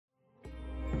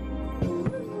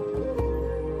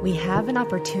We have an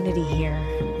opportunity here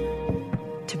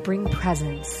to bring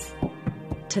presence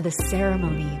to the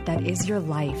ceremony that is your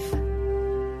life.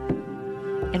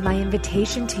 And my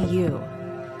invitation to you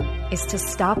is to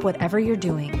stop whatever you're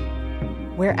doing,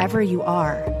 wherever you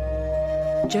are,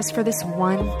 just for this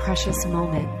one precious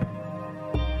moment,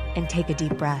 and take a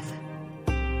deep breath.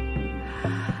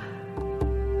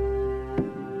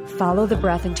 Follow the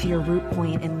breath into your root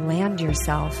point and land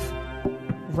yourself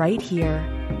right here,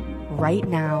 right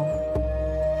now,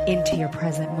 into your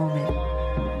present moment.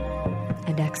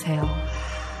 And exhale.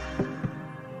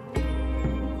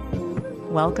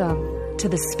 Welcome to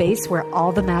the space where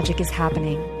all the magic is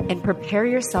happening, and prepare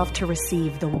yourself to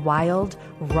receive the wild,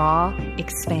 raw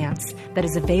expanse that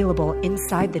is available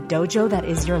inside the dojo that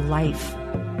is your life.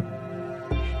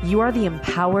 You are the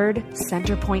empowered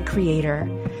center point creator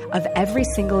of every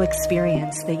single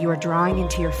experience that you are drawing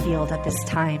into your field at this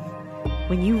time.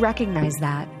 When you recognize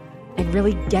that and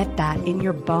really get that in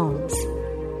your bones,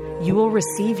 you will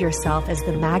receive yourself as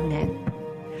the magnet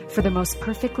for the most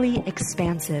perfectly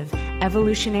expansive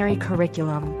evolutionary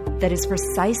curriculum that is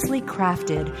precisely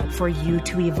crafted for you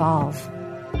to evolve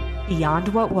beyond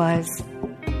what was,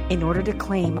 in order to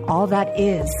claim all that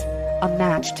is a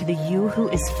match to the you who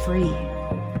is free.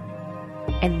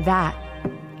 And that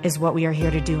is what we are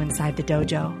here to do inside the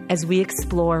dojo as we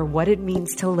explore what it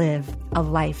means to live a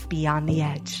life beyond the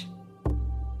edge.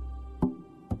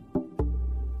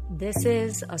 This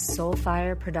is a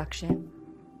Soulfire production.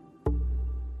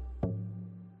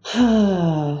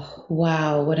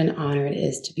 Wow, what an honor it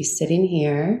is to be sitting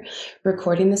here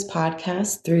recording this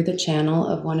podcast through the channel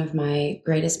of one of my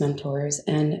greatest mentors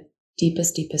and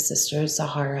deepest sisters,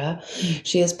 Zahara.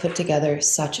 She has put together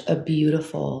such a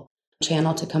beautiful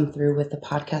channel to come through with the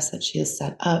podcast that she has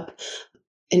set up,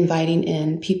 inviting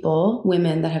in people,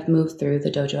 women that have moved through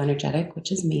the Dojo Energetic,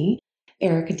 which is me,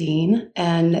 Erica Dean.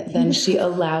 And then she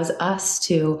allows us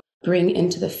to bring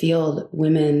into the field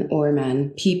women or men,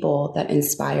 people that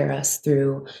inspire us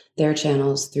through their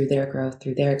channels, through their growth,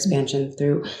 through their expansion,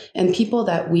 and people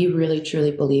that we really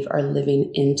truly believe are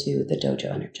living into the Dojo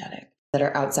Energetic, that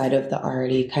are outside of the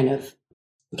already kind of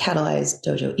catalyzed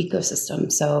dojo ecosystem.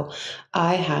 So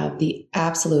I have the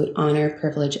absolute honor,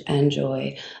 privilege, and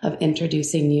joy of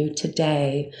introducing you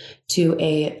today to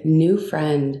a new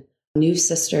friend, new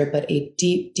sister, but a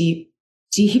deeply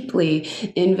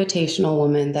invitational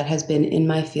woman that has been in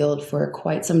my field for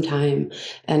quite some time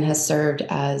and has served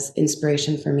as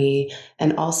inspiration for me,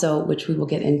 and also, which we will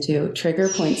get into, trigger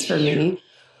points for me,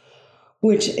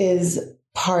 which is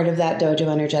part of that dojo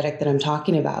energetic that I'm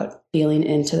talking about, feeling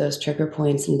into those trigger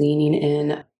points, leaning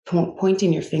in,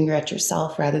 pointing your finger at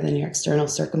yourself rather than your external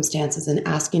circumstances, and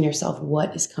asking yourself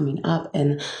what is coming up.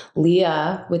 And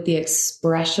Leah, with the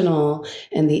expressional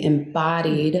and the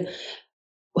embodied,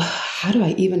 how do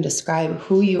I even describe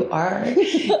who you are?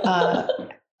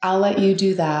 I'll let you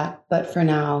do that. But for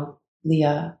now,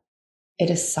 Leah, it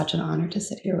is such an honor to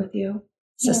sit here with you.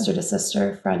 Sister to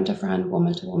sister, friend to friend,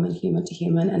 woman to woman, human to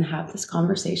human, and have this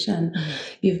conversation.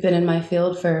 You've been in my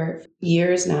field for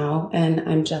years now, and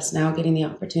I'm just now getting the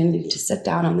opportunity to sit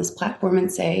down on this platform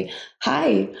and say,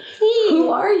 hi, who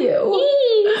are you?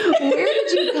 Where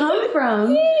did you come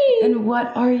from? And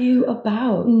what are you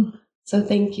about? So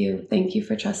thank you. Thank you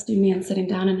for trusting me and sitting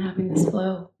down and having this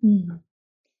flow. Thank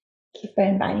you for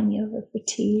inviting me over for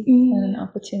tea and an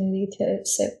opportunity to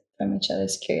sip from each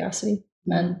other's curiosity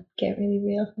and get really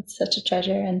real. It's such a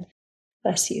treasure. And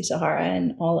bless you, Zahara,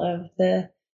 and all of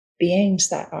the beings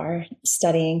that are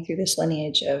studying through this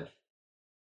lineage of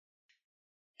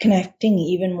connecting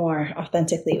even more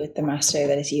authentically with the master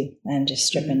that is you, and just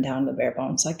stripping down the bare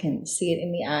bones. I can see it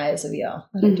in the eyes of y'all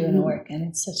that are doing the work, and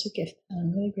it's such a gift. And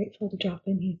I'm really grateful to drop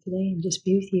in here today and just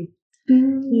be with you.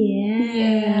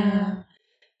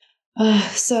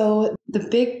 So the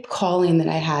big calling that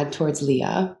I had towards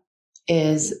Leah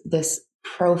is this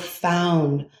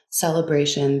profound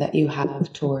celebration that you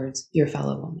have towards your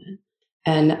fellow woman.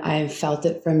 And I've felt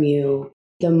it from you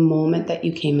the moment that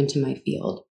you came into my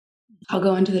field. I'll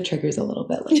go into the triggers a little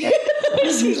bit later.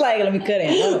 She's like, let me cut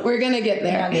in. We're going to get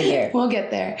there. We'll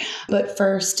get there. But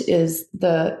first is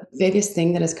the biggest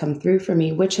thing that has come through for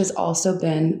me, which has also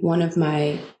been one of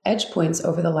my edge points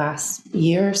over the last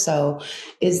year or so,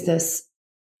 is this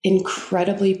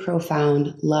incredibly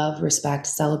profound love, respect,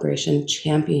 celebration,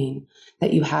 championing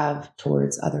that you have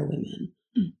towards other women.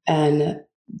 And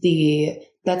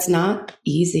that's not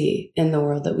easy in the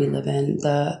world that we live in.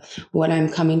 What I'm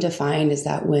coming to find is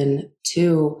that when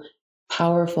two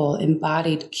powerful,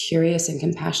 embodied, curious, and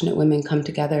compassionate women come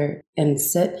together and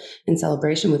sit in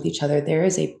celebration with each other, there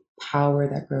is a power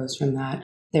that grows from that.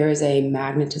 there is a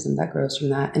magnetism that grows from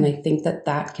that. And I think that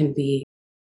that can be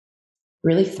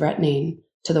really threatening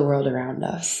to the world around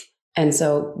us. And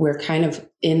so we're kind of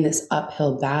in this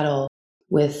uphill battle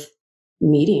with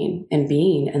meeting and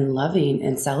being and loving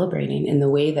and celebrating in the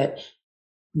way that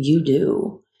you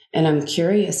do. And I'm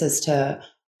curious as to,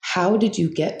 how did you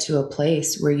get to a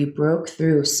place where you broke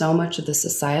through so much of the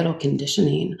societal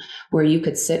conditioning where you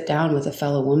could sit down with a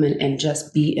fellow woman and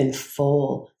just be in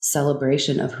full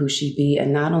celebration of who she be?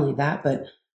 And not only that, but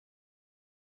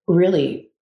really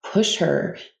push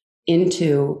her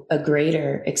into a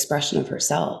greater expression of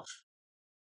herself.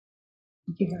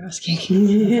 Thank you for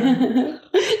asking.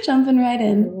 Jumping right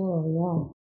in.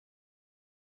 Whoa.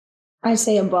 I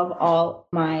say above all,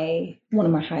 one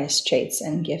of my highest traits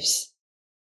and gifts.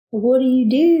 What do you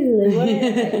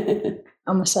do?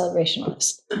 I'm a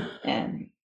celebrationalist, and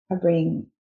I bring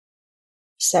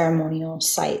ceremonial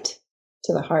sight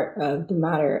to the heart of the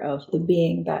matter of the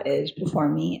being that is before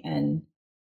me, and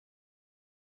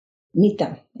meet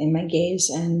them in my gaze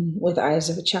and with eyes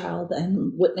of a child,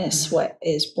 and witness what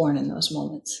is born in those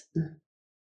moments.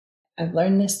 I've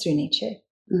learned this through nature,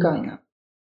 growing up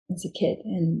as a kid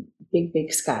in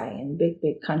big sky and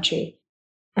big country,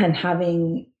 and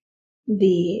having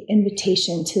the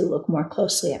invitation to look more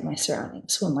closely at my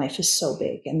surroundings when life is so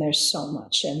big and there's so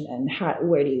much, and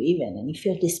where do you even, and you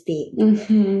feel this big.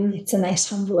 It's a nice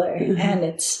humbler, and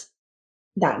it's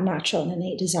that natural and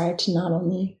innate desire to not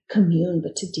only commune,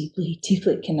 but to deeply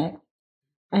connect.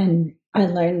 And I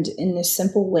learned in this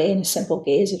simple way, in a simple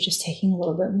gaze, of just taking a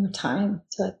little bit more time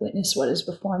to like witness what is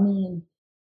before me. And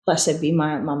blessed be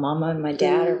my mama and my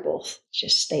dad are both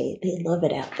just, they love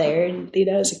it out there. And,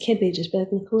 as a kid, they just be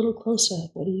like, look a little closer.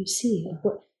 Like, what do you see? Like,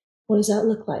 what does that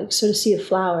look like? So to see a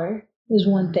flower is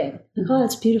one thing. Like, oh,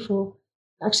 that's beautiful.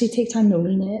 Actually take time to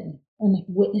lean in and like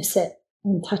witness it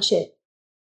and touch it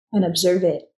and observe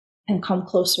it and come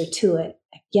closer to it.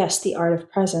 Yes, the art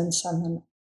of presence, and then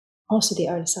also the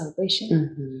art of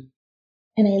celebration.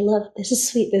 And I love, this is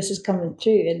sweet, this is coming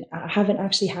through. And I haven't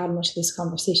actually had much of this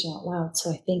conversation out loud.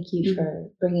 So I thank you for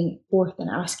bringing it forth and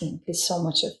asking, because so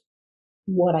much of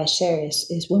what I share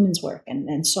is women's work.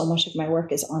 And so much of my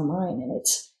work is online, and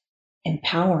it's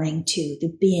empowering to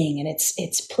the being, and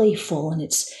it's playful, and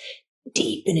it's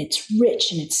deep, and it's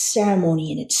rich, and it's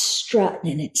ceremony, and it's strut,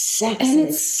 and it's sex, and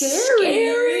it's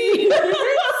scary.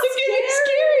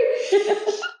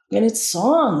 And it's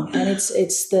song, and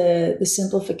it's the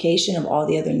simplification of all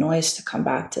the other noise to come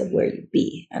back to where you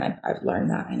be. And I've learned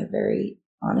that in a very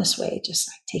honest way, just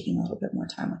like taking a little bit more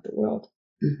time with the world.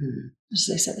 As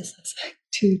I said, this is like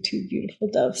two beautiful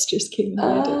doves just came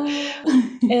out,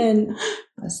 and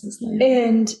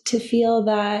to feel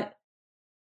that,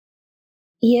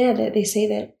 that they say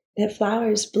that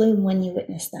flowers bloom when you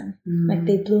witness them. Like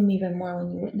they bloom even more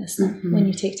when you witness them. When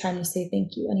you take time to say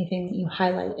thank you, anything that you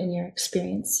highlight in your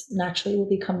experience naturally will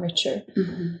become richer.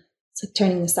 It's like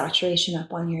turning the saturation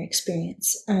up on your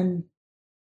experience. And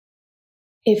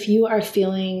if you are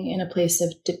feeling in a place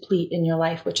of deplete in your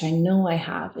life, which I know I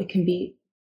have, it can be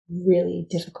really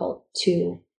difficult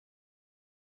to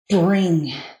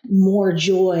bring more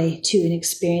joy to an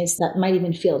experience that might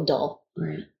even feel dull.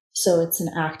 Right. So it's an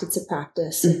act, it's a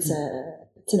practice, it's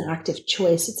an active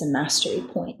choice, it's a mastery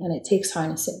point, and it takes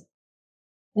harnessing.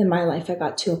 In my life, I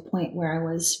got to a point where I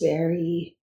was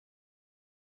very,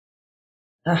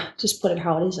 just put it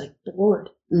how it is, like bored.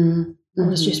 I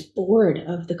was just bored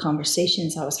of the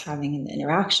conversations I was having and the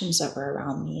interactions that were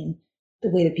around me and the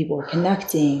way that people were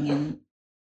connecting. And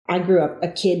I grew up a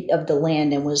kid of the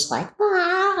land and was like,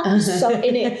 so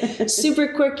in it,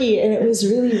 super quirky. And it was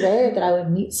really rare that I would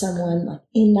meet someone like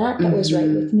in that was right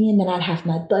with me. And then I'd have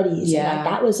my buddies. And like,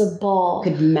 that was a ball.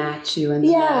 Could match you in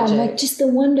the magic. And like just the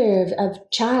wonder of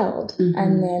child.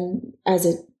 And then as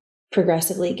it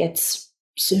progressively gets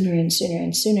sooner and sooner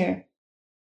and sooner,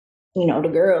 the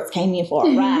girls came in for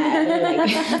a ride. And like,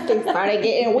 things started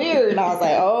getting weird. And I was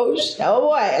like, oh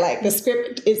boy, like the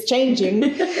script is changing.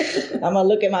 I'm going to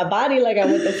look at my body like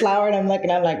I'm with the flower, and I'm like,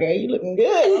 girl, you looking good.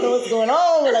 I don't know what's going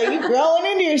on. But like, you growing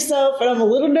into yourself. And I'm a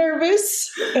little nervous.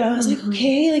 And I was like,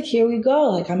 okay, like here we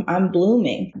go. Like I'm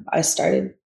blooming. I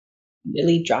started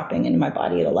really dropping into my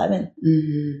body at 11.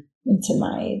 Into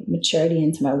my maturity,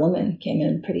 into my woman came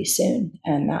in pretty soon.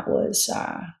 And that was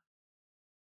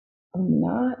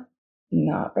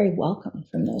not very welcome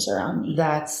from those around me.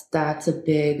 That's a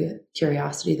big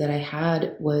curiosity that I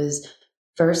had. Was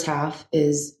first half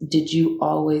is, did you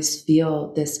always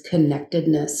feel this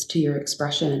connectedness to your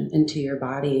expression and to your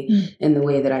body in the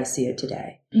way that I see it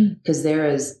today? Because there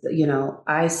is, you know,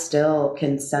 I still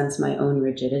can sense my own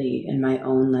rigidity and my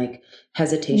own like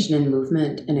hesitation and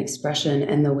movement and expression.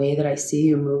 And the way that I see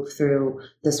you move through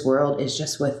this world is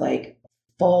just with like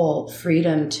full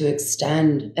freedom to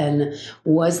extend. And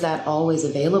was that always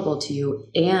available to you?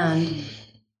 And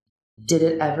did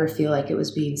it ever feel like it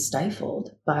was being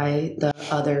stifled by the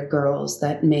other girls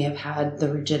that may have had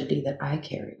the rigidity that I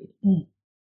carried?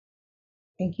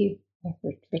 Thank you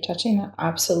for touching that.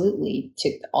 Absolutely.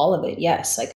 To all of it.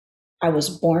 Yes. Like I was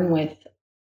born with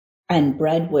and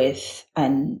bred with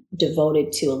and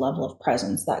devoted to a level of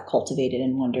presence that cultivated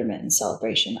in wonderment and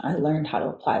celebration. I learned how to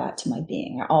apply that to my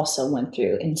being. I also went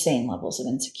through insane levels of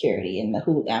insecurity and the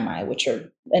who am I, which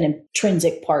are an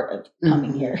intrinsic part of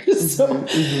coming here. So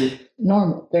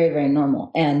normal, very, very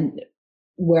normal. And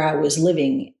where I was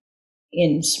living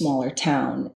in smaller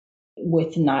town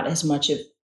with not as much of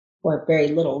or very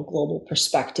little global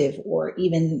perspective or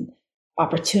even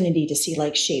opportunity to see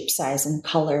like shape, size, and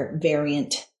color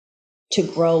variant to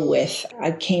grow with,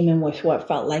 I came in with what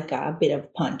felt like a bit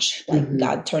of punch. Like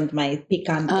God turned my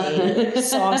picante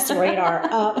sauce radar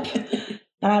up.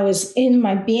 And I was in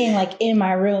my being, like in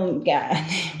my room,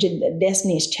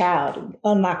 Destiny's Child,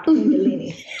 unlocked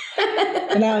Kundalini.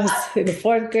 And I was in the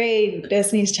 4th grade,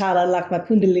 Destiny's Child unlocked my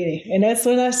Kundalini. And that's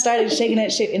when I started shaking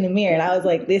that shit in the mirror. And I was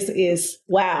like, this is,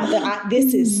 wow,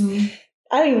 this is,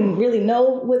 I didn't even really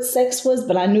know what sex was,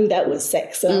 but I knew that was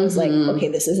sex. So I was like, okay,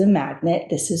 this is a magnet.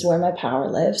 This is where my power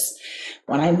lives.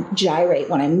 When I gyrate,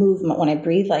 when I move, when I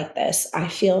breathe like this, I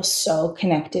feel so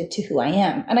connected to who I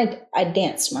am. And I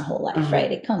danced my whole life,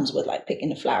 right? It comes with like picking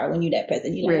the flower. When you're that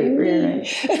person, you're like,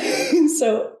 right.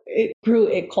 So it grew,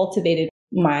 it cultivated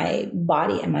my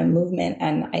body and my movement.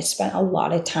 And I spent a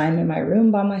lot of time in my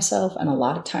room by myself and a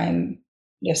lot of time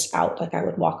just out. Like I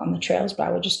would walk on the trails, but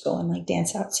I would just go and like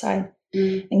dance outside.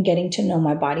 And getting to know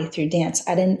my body through dance.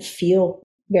 I didn't feel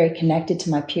very connected to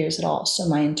my peers at all. So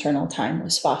my internal time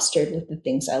was fostered with the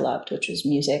things I loved, which was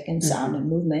music and sound and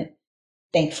movement.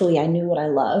 Thankfully, I knew what I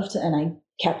loved and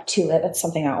I kept to it. That's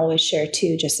something I always share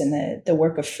too, just in the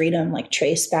work of freedom, like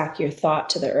trace back your thought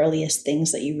to the earliest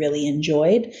things that you really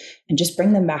enjoyed and just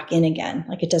bring them back in again.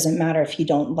 Like it doesn't matter if you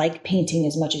don't like painting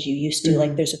as much as you used to,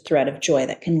 like there's a thread of joy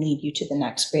that can lead you to the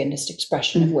next grandest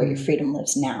expression of where your freedom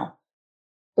lives now.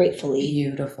 Gratefully,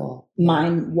 beautiful.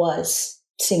 Mine was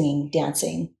singing,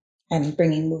 dancing, and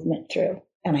bringing movement through.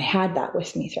 And I had that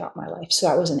with me throughout my life. So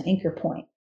that was an anchor point.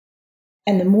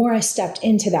 And the more I stepped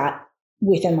into that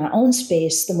within my own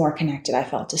space, the more connected I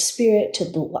felt to spirit, to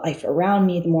the life around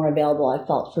me, the more available I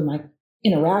felt for my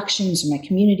interactions, my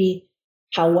community.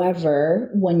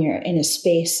 However, when you're in a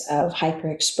space of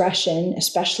hyper-expression,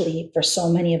 especially for so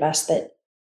many of us that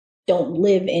don't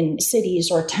live in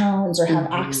cities or towns or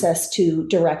have access to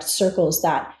direct circles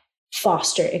that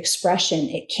foster expression,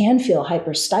 it can feel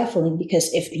hyper stifling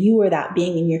because if you are that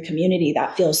being in your community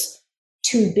that feels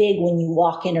too big when you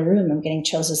walk in a room, I'm getting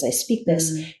chills as I speak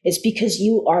this, it's because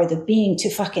you are the being to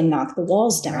fucking knock the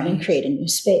walls down and create a new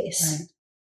space.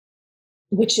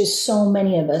 Which is so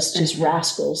many of us just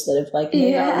rascals that have like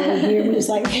made our way here. We're just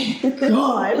like,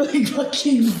 God, like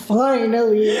fucking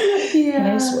finally. Can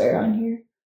I swear on here?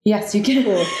 Yes, you can.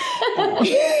 I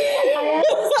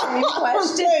asked the same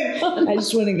question. I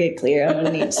just want to get clear. I'm going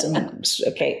to need some.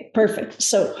 Okay, perfect.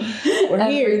 So we're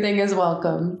here. Everything is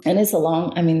welcome. And it's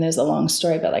there's a long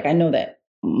story, but like I know that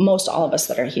most all of us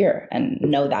that are here and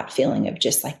know that feeling of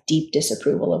just like deep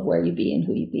disapproval of where you be and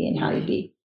who you be and how you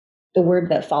be. The word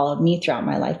that followed me throughout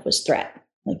my life was threat.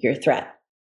 Like you're a threat.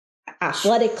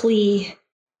 Athletically,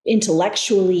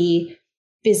 intellectually,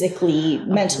 physically,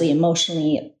 mentally,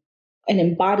 emotionally. An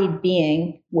embodied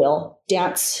being will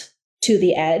dance to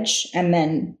the edge and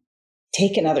then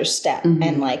take another step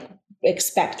and like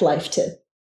expect life to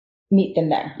meet them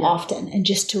there often. And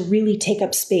just to really take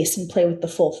up space and play with the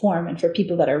full form. And for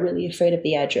people that are really afraid of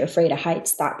the edge or afraid of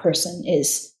heights, that person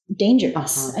is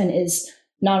dangerous and is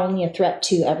not only a threat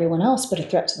to everyone else, but a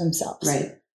threat to themselves.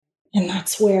 Right. And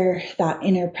that's where that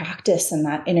inner practice and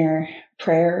that inner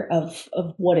prayer of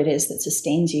what it is that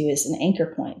sustains you is an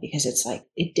anchor point, because it's like,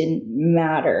 it didn't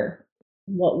matter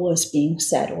what was being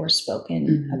said or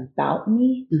spoken about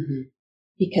me,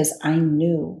 because I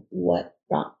knew what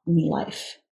brought me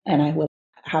life. And I would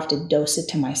have to dose it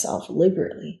to myself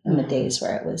liberally in the days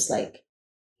where it was like,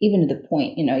 even to the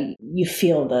point, you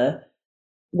feel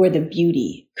where the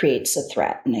beauty creates a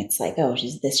threat. And it's like, oh,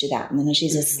 she's this, she's that. And then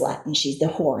she's a slut and she's the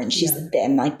whore and she's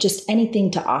and like just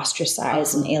anything to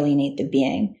ostracize and alienate the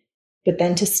being. But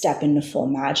then to step into full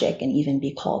magic and even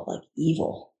be called like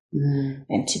evil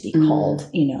and to be called,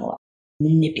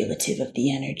 manipulative of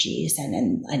the energies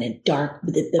and a dark,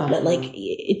 like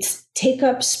it's take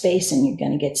up space and you're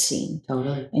going to get seen.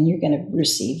 Totally. And you're going to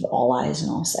receive all eyes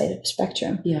and all sight of the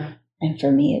spectrum. Yeah. And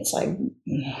for me, it's like,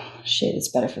 shit,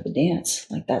 it's better for the dance.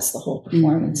 Like that's the whole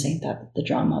performance, ain't that the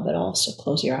drama of it all? So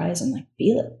close your eyes and like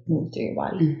feel it move through your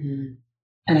body.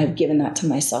 And I've given that to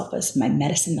myself as my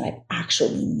medicine that I've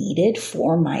actually needed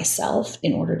for myself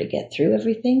in order to get through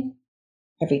everything.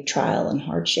 Every trial and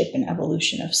hardship and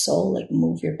evolution of soul, like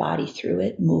move your body through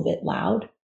it, move it loud.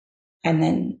 And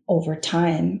then over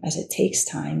time, as it takes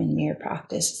time in mirror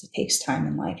practice, as it takes time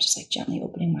in life, just like gently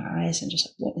opening my eyes and just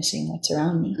like witnessing what's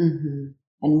around me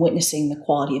and witnessing the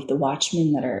quality of the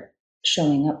watchmen that are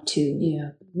showing up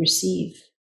to receive.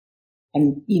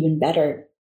 And even better,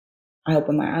 I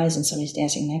open my eyes and somebody's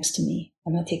dancing next to me,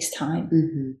 and that takes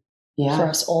time. For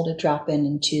us all to drop in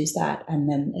and choose that. And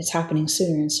then it's happening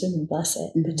sooner and sooner, bless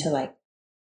it. But to like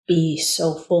be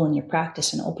so full in your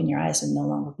practice and open your eyes and no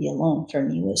longer be alone for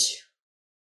me was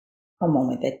a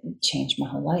moment that changed my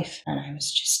whole life. And I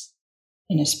was just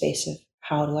in a space of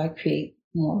how do I create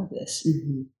more of this?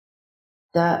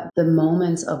 That the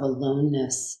moments of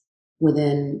aloneness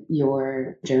within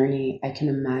your journey, I can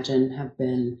imagine have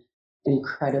been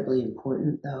incredibly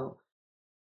important though.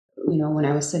 You know, when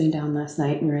I was sitting down last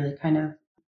night and really kind of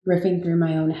riffing through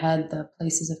my own head, the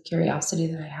places of curiosity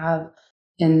that I have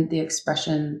in the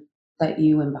expression that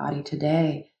you embody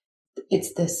today,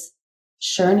 it's this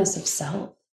sureness of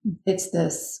self. It's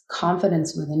this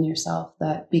confidence within yourself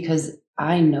that because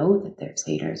I know that there's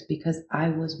haters because I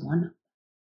was one of them.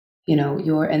 You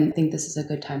know, and I think this is a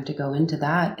good time to go into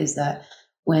that, is that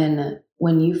when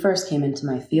you first came into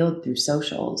my field through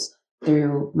socials,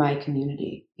 through my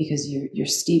community, because you're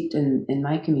steeped in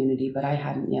my community, but I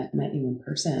hadn't yet met you in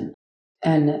person.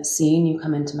 And seeing you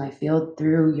come into my field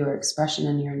through your expression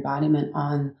and your embodiment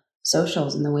on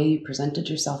socials and the way you presented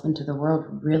yourself into the world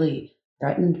really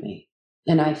threatened me.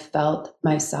 And I felt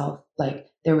myself like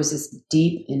there was this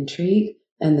deep intrigue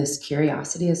and this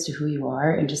curiosity as to who you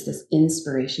are and just this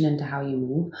inspiration into how you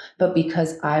move. But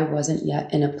because I wasn't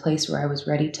yet in a place where I was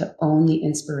ready to own the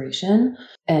inspiration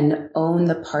and own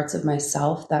the parts of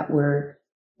myself that were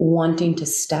wanting to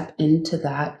step into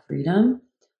that freedom,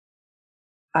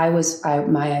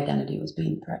 my identity was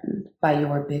being threatened by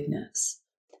your bigness.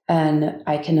 And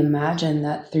I can imagine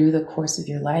that through the course of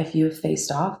your life, you have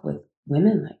faced off with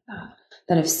women like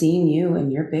that have seen you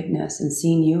and your bigness and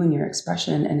seen you and your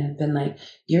expression and have been like,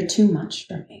 you're too much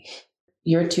for me.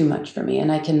 You're too much for me.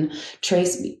 And I can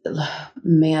trace,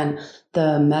 man,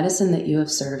 the medicine that you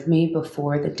have served me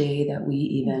before the day that we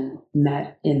even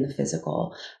met in the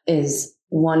physical is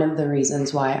one of the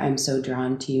reasons why I'm so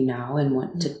drawn to you now and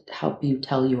want to help you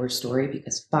tell your story,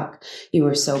 because fuck, you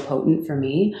were so potent for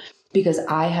me, because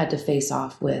I had to face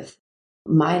off with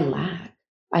my lack.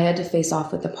 I had to face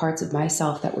off with the parts of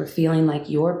myself that were feeling like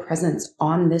your presence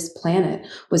on this planet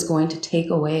was going to take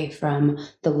away from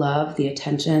the love, the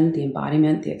attention, the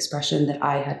embodiment, the expression that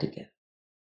I had to give.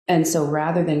 And so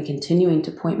rather than continuing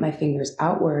to point my fingers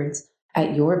outwards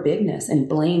at your bigness and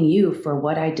blame you for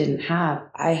what I didn't have,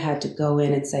 I had to go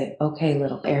in and say, okay,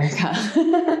 little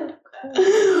Erica,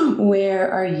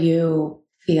 where are you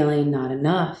feeling not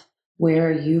enough? Where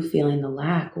are you feeling the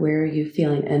lack? Where are you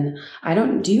feeling?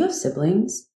 And do you have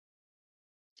siblings?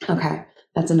 Okay.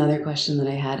 That's another question that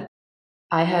I had.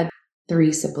 I had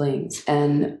 3 siblings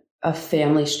and a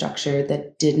family structure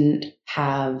that didn't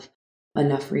have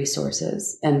enough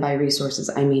resources. And by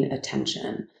resources, I mean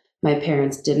attention. My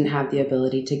parents didn't have the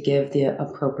ability to give the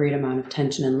appropriate amount of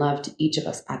attention and love to each of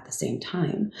us at the same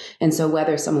time. And so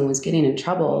whether someone was getting in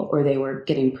trouble or they were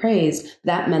getting praised,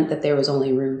 that meant that there was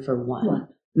only room for one.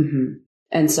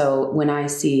 And so when I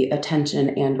see attention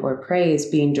and or praise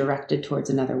being directed towards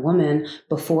another woman,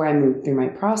 before I moved through my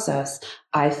process,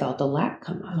 I felt a lack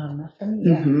come up. Not enough for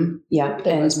me. Yeah.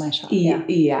 That was my shot.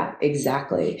 Yeah,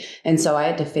 exactly. And so I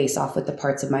had to face off with the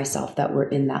parts of myself that were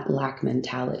in that lack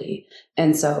mentality.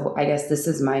 And so I guess this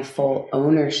is my full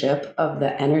ownership of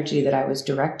the energy that I was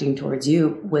directing towards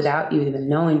you without you even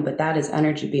knowing, but that is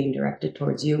energy being directed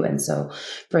towards you. And so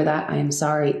for that, I am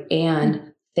sorry. And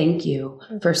thank you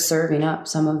for serving up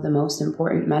some of the most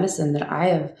important medicine that I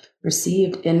have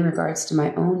received in regards to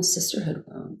my own sisterhood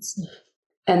wounds.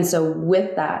 And so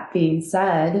with that being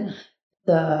said,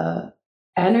 the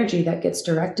energy that gets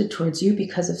directed towards you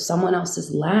because of someone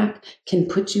else's lack can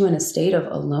put you in a state of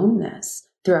aloneness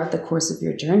throughout the course of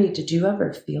your journey. Did you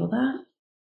ever feel that?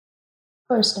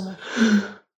 First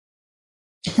off,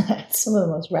 that's some of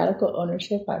the most radical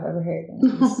ownership I've ever heard.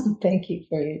 Thank you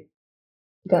for your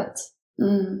guts.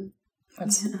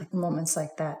 It's like moments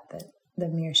like that the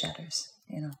mirror shatters,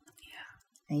 you know.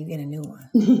 and you get a new one.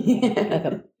 Like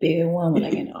a bigger one with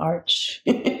like an arch.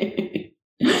 One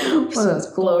of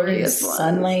those glorious ones.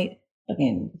 Sunlight.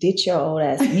 Fucking ditch your old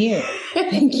ass mirror.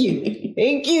 Thank you.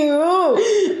 Thank you.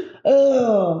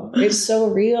 Oh, it's so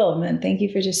real, man. Thank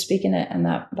you for just speaking it. And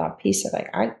that piece of like,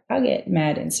 I get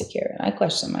mad insecure and I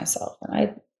question myself and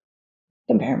I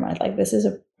compare my, like, this is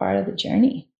a part of the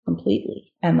journey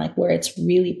completely. And like where it's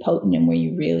really potent and where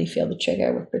you really feel the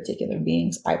trigger with particular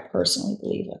beings, I personally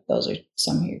believe like those are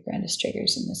some of your grandest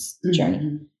triggers in this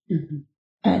journey. Mm-hmm.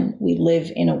 And we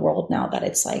live in a world now that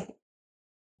it's like,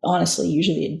 honestly,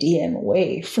 usually a DM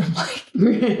away from like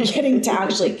getting to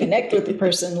actually connect with the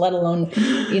person, let alone,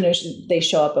 you know, they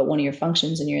show up at one of your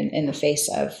functions and you're in the face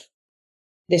of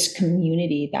this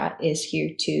community that is here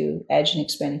to edge and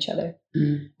expand each other.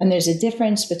 Mm. And there's a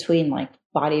difference between like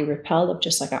body repelled of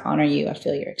just like, I honor you, I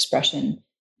feel your expression.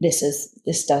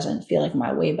 This doesn't feel like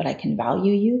my way, but I can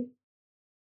value you.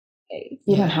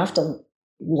 You don't have to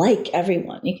like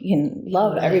everyone. You can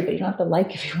love everybody. You don't have to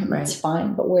like everyone. Right. That's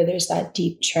fine. But where there's that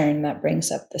deep churn that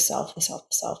brings up the self,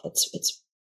 it's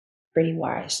pretty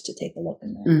wise to take a look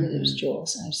in there. Mm-hmm. There's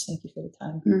jewels. And I just thank you for the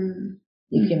time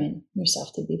you've given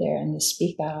yourself to be there and to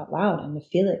speak that out loud and to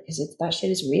feel it, because that shit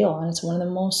is real. And it's one of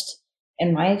the most,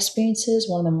 in my experiences,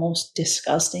 one of the most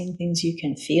disgusting things you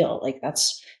can feel. Like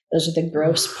those are the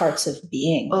gross parts of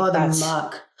being. Oh, like, the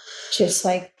muck. Just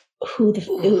like, who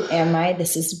am I?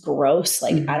 This is gross.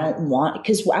 Like, I don't want,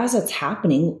 because as it's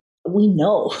happening, we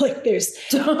know like there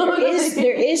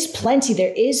is plenty,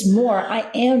 there is more. I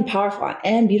am powerful. I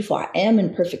am beautiful. I am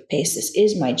in perfect pace. This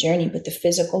is my journey, but the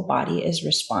physical body is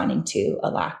responding to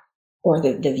a lack or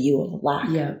the view of a lack.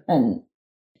 Yeah. And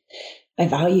I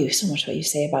value so much what you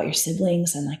say about your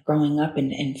siblings and like growing up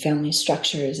in family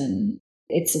structures. And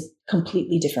it's a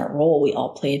completely different role. We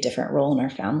all play a different role in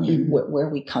our family and where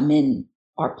we come in.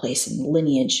 Our place in the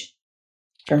lineage,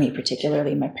 for me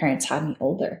particularly, my parents had me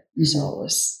older. So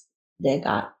they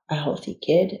got a healthy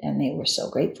kid and they were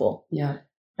so grateful. Yeah.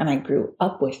 And I grew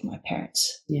up with my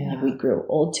parents. Yeah. Like we grew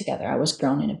old together. I was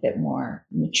grown in a bit more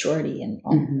maturity, and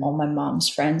all my mom's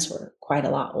friends were quite a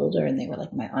lot older and they were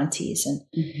like my aunties, and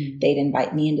they'd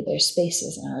invite me into their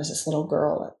spaces. And I was this little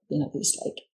girl at, you know, these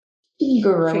like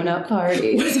grown up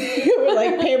parties. We're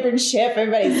like pampered chef.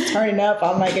 Everybody's turning up.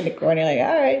 I'm like in the corner, like,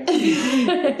 all right,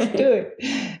 let's do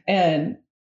it. And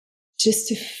just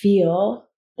to feel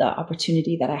the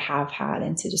opportunity that I have had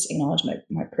and to just acknowledge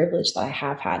my privilege that I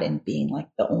have had in being like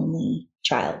the only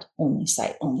child, only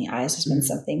sight, only eyes has been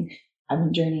something I've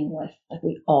been journeying with. Like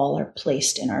we all are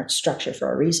placed in our structure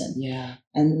for a reason. Yeah.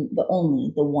 And the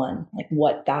one, like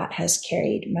what that has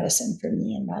carried medicine for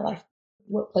me in my life.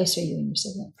 What place are you in your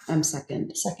sibling? I'm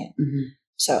second. Mm-hmm.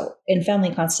 So in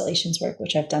family constellations work,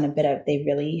 which I've done a bit of, they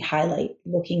really highlight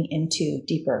looking into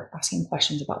deeper, asking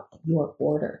questions about your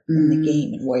order in the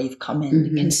game and where you've come in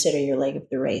to consider your leg of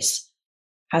the race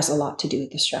has a lot to do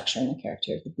with the structure and the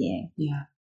character of the being. Yeah.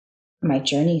 My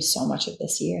journey, so much of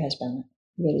this year has been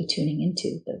really tuning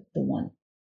into the one,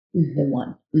 and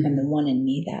the one in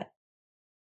me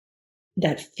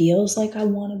that feels like I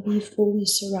want to be fully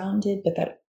surrounded, but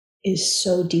that is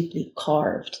so deeply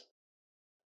carved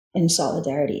in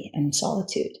solidarity and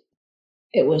solitude.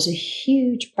 It was a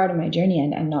huge part of my journey,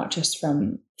 and not just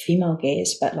from female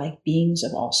gaze, but like beings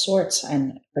of all sorts,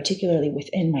 and particularly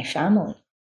within my family,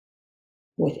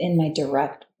 within my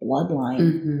direct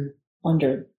bloodline,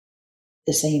 under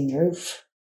the same roof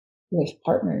with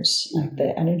partners. Like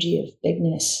the energy of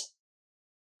bigness.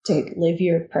 To live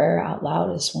your prayer out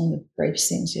loud is one of the bravest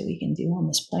things that we can do on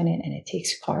this planet, and it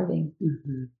takes carving.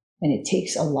 And it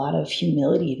takes a lot of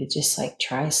humility to just like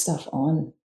try stuff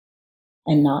on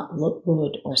and not look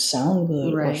good or sound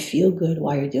good or feel good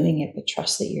while you're doing it, but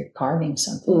trust that you're carving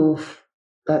something. Oof,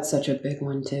 that's such a big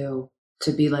one too.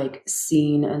 To be like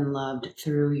seen and loved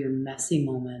through your messy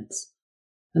moments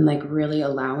and like really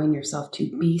allowing yourself to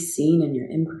be seen in your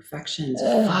imperfections.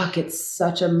 Fuck, it's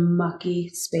such a mucky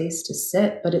space to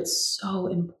sit, but it's so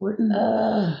important.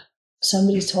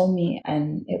 Somebody told me,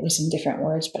 and it was in different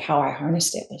words, but how I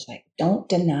harnessed it was like, don't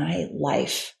deny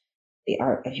life the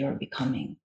art of your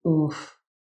becoming. Oof.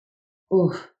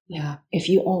 Yeah. If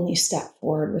you only step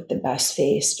forward with the best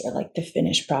face or like the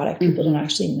finished product, people don't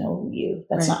actually know you.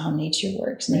 That's not how nature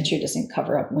works. Nature doesn't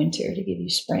cover up winter to give you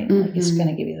spring. Like it's going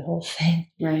to give you the whole thing.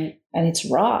 Right. And it's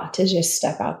raw to just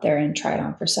step out there and try it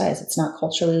on for size. It's not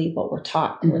culturally what we're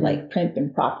taught. We're like primp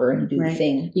and proper and do the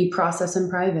thing. You process in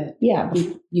private. Yeah.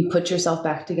 You put yourself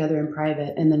back together in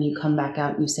private, and then you come back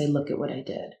out and you say, look at what I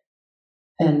did.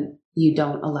 And you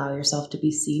don't allow yourself to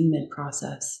be seen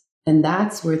mid-process. And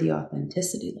that's where the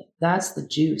authenticity lives. That's the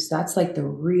juice. That's like the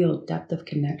real depth of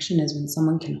connection, is when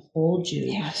someone can hold you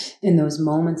Yes. in those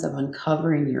moments of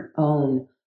uncovering your own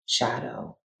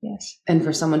shadow. Yes. And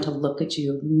for someone to look at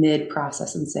you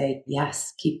mid-process and say,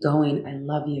 yes, keep going. I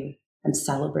love you. I'm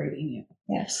celebrating you.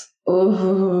 Yes.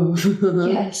 Oh,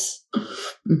 Yes.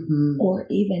 Mm-hmm. Or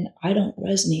even, I don't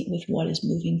resonate with what is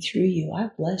moving through you. I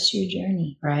bless your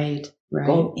journey. Right.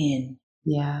 Go in.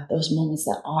 Yeah. Those moments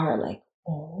that are like,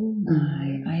 oh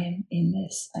my, I am in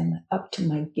this. I'm up to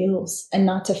my gills. And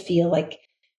not to feel like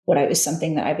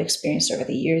something that I've experienced over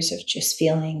the years of just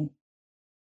feeling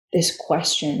this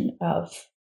question of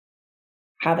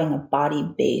having a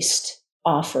body-based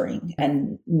offering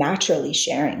and naturally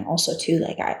sharing also too.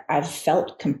 Like I've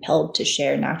felt compelled to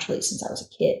share naturally since I was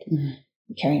a kid,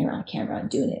 carrying around a camera and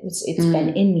doing it. It's been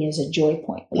in me as a joy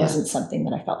point. It wasn't something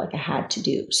that I felt like I had to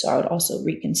do. So I would also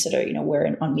reconsider,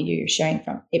 where on media you're sharing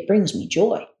from. It brings me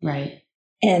joy. Right.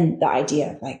 And the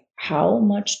idea of like, how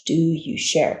much do you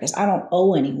share? Because I don't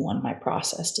owe anyone my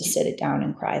process to sit it down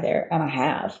and cry there. And I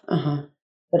have.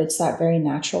 But it's that very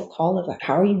natural call of like,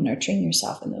 how are you nurturing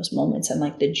yourself in those moments? And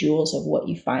like the jewels of what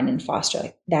you find and foster,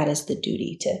 like that is the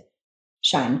duty to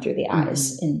shine through the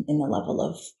eyes in the level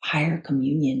of higher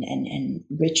communion and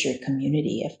richer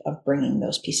community of bringing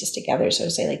those pieces together. So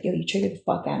to say like, yo, you triggered the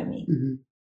fuck out of me.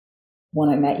 When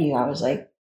I met you, I was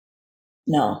like,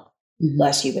 no,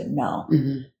 bless you, but no.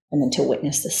 And then to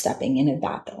witness the stepping in of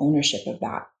that, the ownership of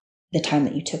that, the time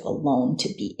that you took alone to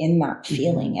be in that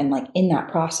feeling and like in that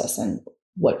process, and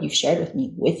what you've shared with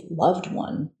me with loved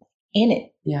one in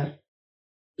it,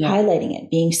 highlighting it,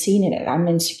 being seen in it. I'm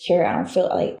insecure. I don't feel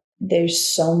like there's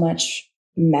so much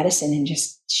medicine in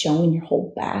just showing your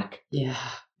whole back. Yeah.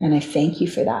 And I thank you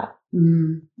for that.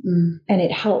 And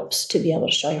it helps to be able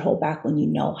to show your whole back when you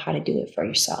know how to do it for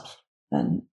yourself.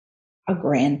 And a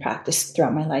grand practice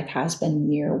throughout my life has been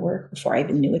mirror work before I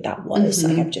even knew what that was.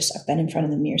 Like I've been in front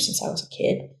of the mirror since I was a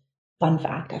kid. Fun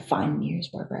fact, I find mirrors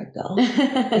wherever I go.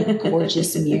 Like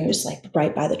gorgeous mirrors, like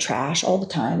right by the trash all the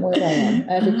time, wherever I am.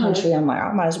 Every country I'm like,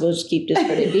 I might as well just keep this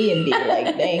for the B&B.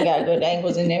 Like they ain't got good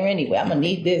angles in there anyway. I'm going to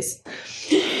need this.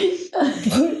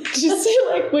 But just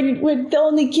like when the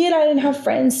only kid, I didn't have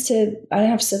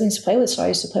siblings to play with. So I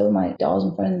used to play with my dolls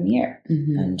in front of the mirror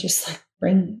and just like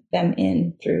bring them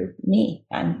in through me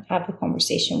and have a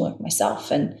conversation with myself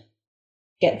and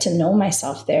get to know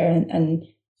myself there and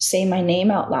say my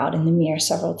name out loud in the mirror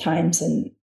several times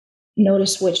and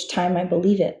notice which time I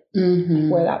believe it,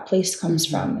 where that place comes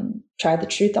from, and try the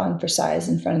truth on for size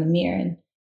in front of the mirror and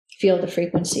feel the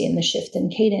frequency and the shift in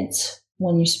cadence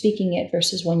when you're speaking it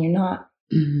versus when you're not.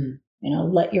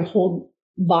 Let your whole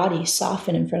body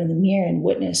soften in front of the mirror and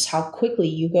witness how quickly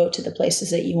you go to the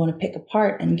places that you want to pick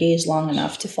apart and gaze long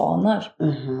enough to fall in love.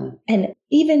 And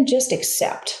even just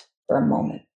accept for a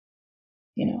moment.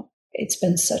 It's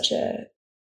been such a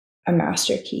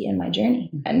master key in my journey,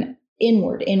 and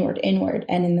inward.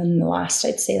 And in the last,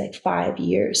 I'd say like 5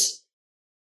 years,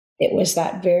 it was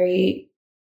that very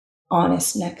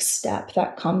honest next step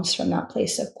that comes from that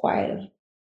place of quiet.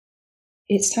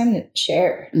 It's time to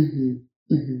share.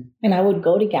 And I would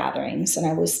go to gatherings and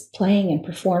I was playing and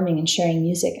performing and sharing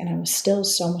music, and I was still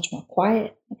so much more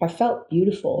quiet. Like I felt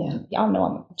beautiful. Y'all know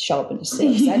I'm going to show up in the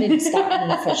 6. I didn't stop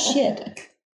me for shit.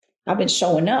 I've been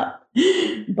showing up,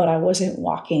 but I wasn't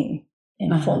walking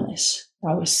in fullness.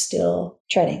 I was still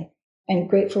treading. And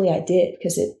gratefully I did,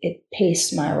 because it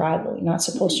paced my arrival. You're not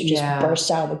supposed to just burst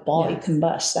out of a ball. You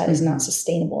combust. That is not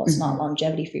sustainable. It's not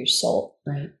longevity for your soul.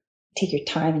 Right. Take your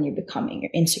time in your becoming.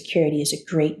 Your insecurity is a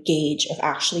great gauge of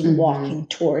actually walking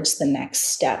towards the next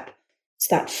step. It's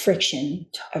that friction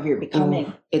of your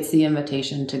becoming. It's the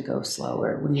invitation to go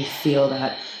slower when you feel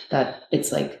that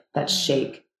it's like that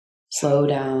shake. Slow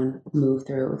down, move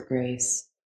through it with grace.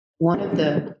 One of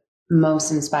the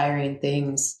most inspiring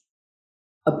things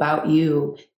about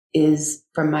you is,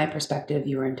 from my perspective,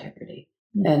 your integrity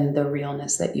and the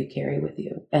realness that you carry with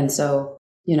you. And so,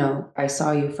 I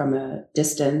saw you from a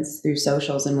distance through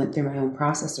socials and went through my own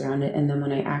process around it. And then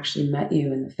when I actually met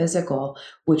you in the physical,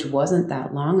 which wasn't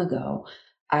that long ago,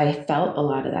 I felt a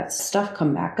lot of that stuff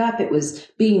come back up. It was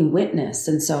being witnessed.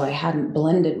 And so I hadn't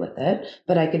blended with it,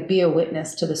 but I could be a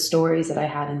witness to the stories that I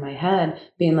had in my head,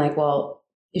 being like, well,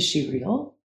 is she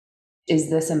real? Is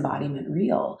this embodiment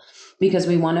real? Because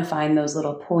we want to find those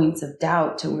little points of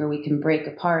doubt to where we can break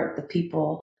apart the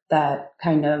people that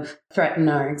kind of threaten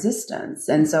our existence.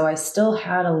 And so I still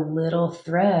had a little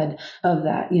thread of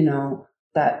that,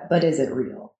 but is it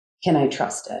real? Can I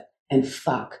trust it? And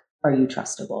fuck, are you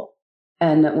trustable?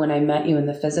 And when I met you in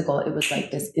the physical, it was like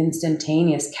this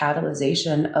instantaneous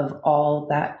catalyzation of all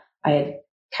that I had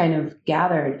kind of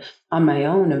gathered on my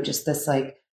own of just this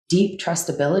like deep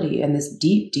trustability and this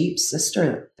deep, deep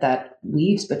sister that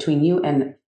weaves between you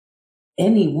and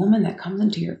any woman that comes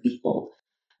into your field.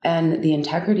 And the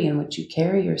integrity in which you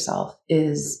carry yourself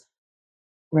is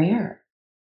rare.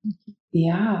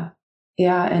 Yeah.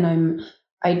 Yeah. And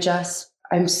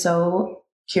I'm so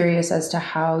curious as to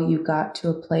how you got to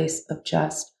a place of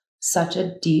just such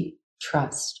a deep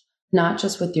trust, not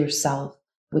just with yourself,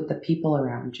 with the people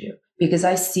around you. Because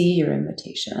I see your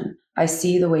invitation. I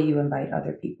see the way you invite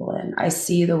other people in. I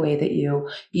see the way that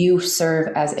you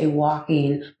serve as a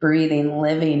walking, breathing,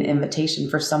 living invitation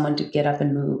for someone to get up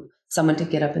and move, someone to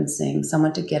get up and sing,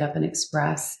 someone to get up and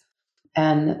express.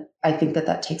 And I think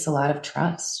that takes a lot of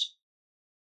trust.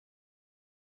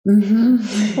 Mm-hmm.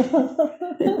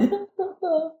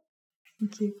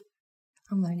 Thank you.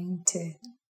 I'm learning to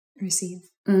receive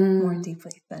more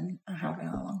deeply than I have in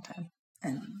a long time.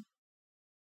 And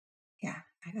yeah,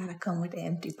 I gotta come with the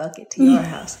empty bucket to your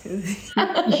house.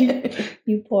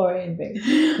 You pour in, baby.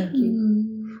 Thank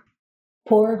you.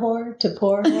 Poor whore to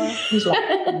poor whore. He's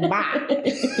like,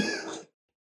 bye.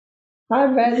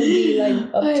 I'd rather be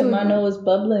like up to my nose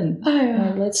bubbling.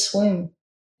 Like, let's swim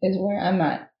is where I'm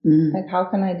at. Like, how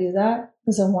can I do that?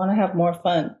 Because I want to have more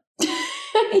fun.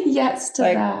 Yes, to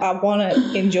like, that. I want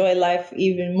to enjoy life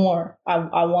even more.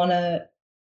 I want to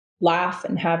laugh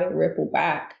and have it ripple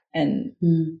back. And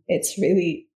it's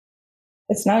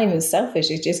not even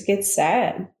selfish. It just gets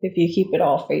sad if you keep it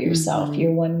all for yourself.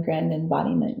 You're one grand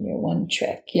embodiment. You're one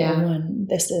trick. You're one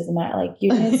this is not like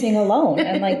you're dancing alone.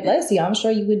 And like Leslie, I'm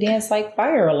sure you would dance like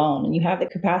fire alone. And you have the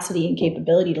capacity and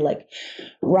capability to like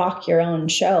rock your own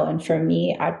show. And for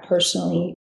me, I'd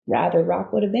personally rather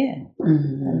rock with a band.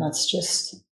 And that's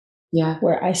just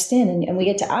where I stand. And we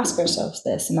get to ask ourselves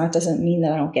this. And that doesn't mean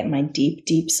that I don't get my deep,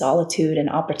 deep solitude and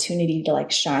opportunity to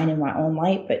like shine in my own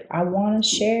light. But I want to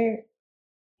share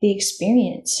the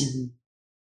experience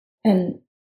and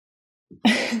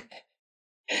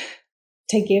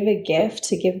to give a gift,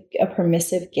 to give a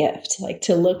permissive gift, like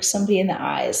to look somebody in the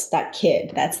eyes, that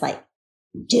kid that's like,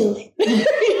 do it.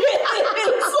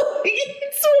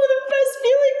 It's one of the best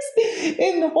feelings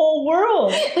in the whole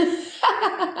world.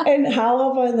 And how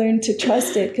have I learned to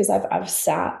trust it? Because I've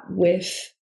sat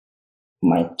with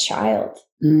my child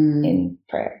in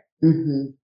prayer.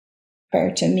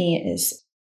 Prayer to me is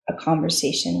a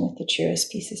conversation with the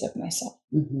truest pieces of myself,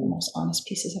 the most honest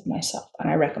pieces of myself. And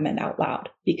I recommend out loud,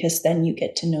 because then you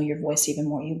get to know your voice even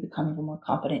more. You become even more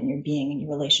confident in your being and your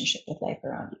relationship with life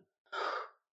around you.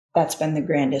 That's been the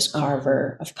grandest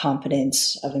carver of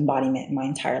confidence, of embodiment in my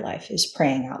entire life, is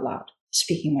praying out loud,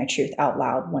 speaking my truth out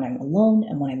loud when I'm alone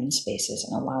and when I'm in spaces,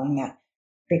 and allowing that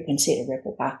frequency to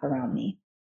ripple back around me.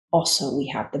 Also, we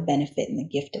have the benefit and the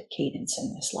gift of cadence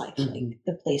in this life. Like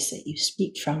the place that you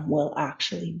speak from will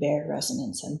actually bear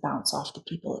resonance and bounce off the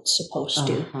people it's supposed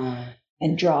to,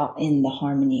 and draw in the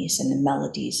harmonies and the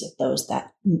melodies of those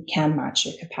that can match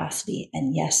your capacity.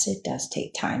 And yes, it does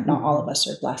take time. Not all of us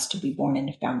are blessed to be born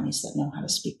into families that know how to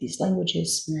speak these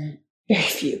languages. Very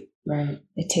few.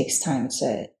 It takes time.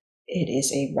 It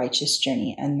is a righteous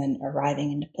journey. And then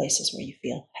arriving into places where you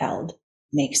feel held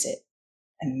makes it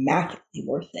immaculately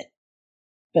worth it.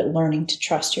 But learning to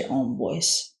trust your own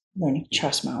voice, learning to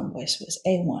trust my own voice was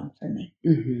A1 for me.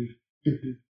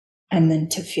 And then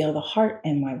to feel the heart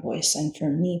in my voice. And for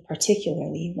me,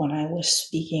 particularly when I was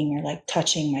speaking or like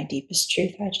touching my deepest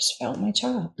truth, I just felt my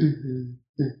child.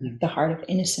 Like the heart of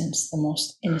innocence, the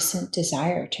most innocent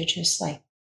desire to just like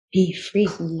be free,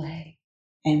 play.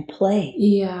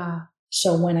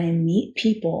 So when I meet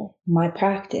people, my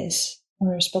practice, when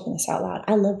we're spoken this out loud,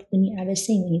 I love when you ever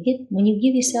sing, when you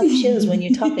give yourself chills when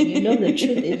you're talking, you know the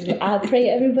truth is. I pray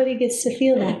everybody gets to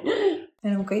feel that.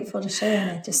 And I'm grateful to share,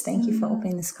 and I just thank you for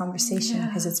opening this conversation,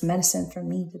 because it's medicine for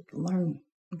me to learn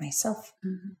myself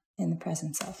in the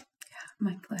presence of.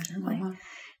 My pleasure, Mama.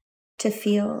 To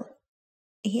feel,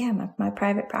 my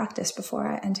private practice before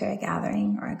I enter a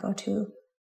gathering, or I go to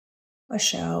a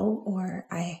show, or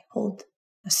I hold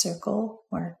a circle,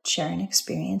 or share an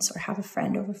experience, or have a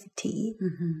friend over for tea.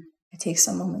 I take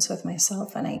some moments with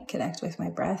myself, and I connect with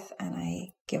my breath, and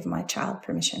I give my child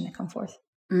permission to come forth.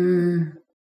 And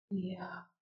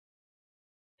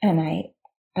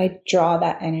I draw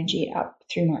that energy up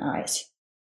through my eyes.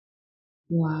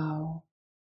 Wow.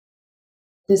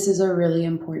 This is a really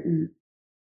important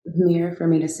mirror for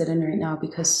me to sit in right now,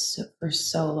 because for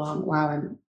so long,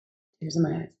 I'm tears in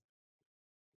my eyes.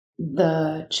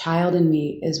 The child in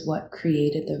me is what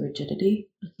created the rigidity,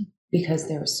 because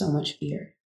there was so much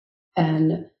fear.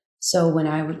 And so when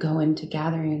I would go into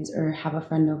gatherings or have a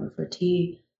friend over for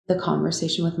tea, the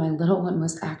conversation with my little one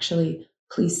was actually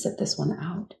please sit this one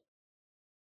out.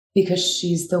 Because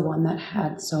she's the one that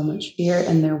had so much fear,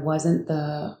 and there wasn't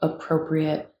the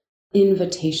appropriate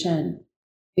invitation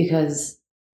because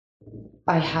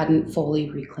I hadn't fully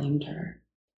reclaimed her.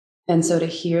 And so to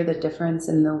hear the difference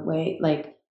in the way,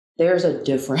 like, there's a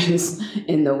difference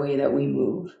in the way that we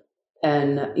move.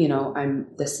 And, you know,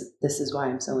 this is why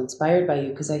I'm so inspired by you,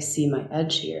 because I see my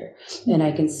edge here, and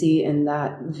I can see in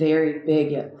that very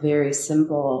big, yet very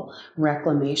simple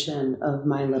reclamation of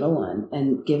my little one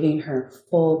and giving her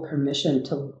full permission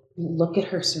to look at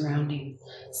her surroundings,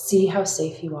 see how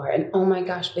safe you are. And oh my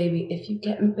gosh, baby, if you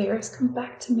get embarrassed, come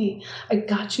back to me. I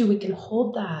got you. We can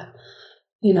hold that,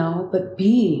 you know, but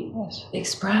be, Yes.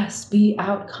 express, be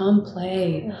out, come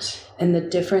play. Yes. And the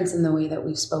difference in the way that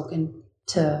we've spoken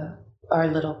to our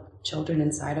little children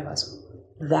inside of us,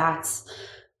 that's,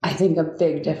 I think, a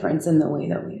big difference in the way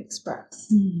that we express.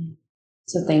 Mm.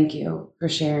 So thank you for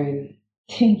sharing.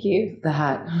 Thank you.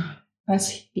 That. That's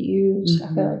huge. Mm-hmm.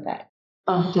 I feel like that.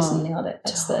 You just nailed it.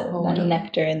 That's the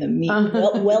nectar and the meat.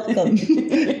 Welcome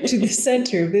to the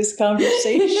center of this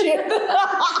conversation.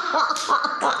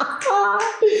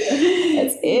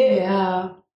 That's it.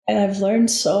 Yeah. And I've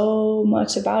learned so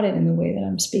much about it in the way that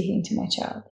I'm speaking to my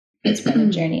child. It's been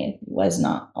a journey. It was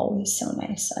not always so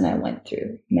nice. And I went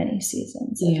through many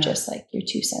seasons of just like, you're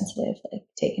too sensitive, like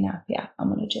take a nap. Yeah,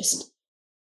 I'm going to just.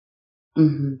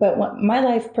 Mm-hmm. But my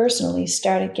life personally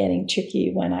started getting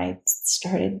tricky when I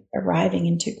started arriving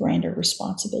into grander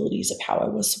responsibilities of how I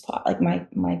was supposed, like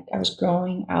I was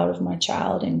growing out of my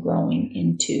child and growing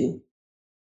into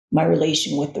my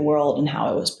relation with the world and how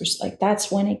I was like,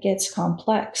 that's when it gets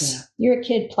complex. Yeah. You're a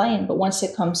kid playing, but once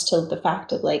it comes to the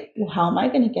fact of like, well, how am I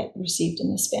going to get received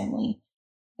in this family?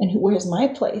 And where's my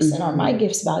place? Mm-hmm. And are my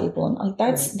gifts valuable? And like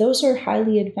those are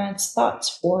highly advanced thoughts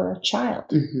for a child.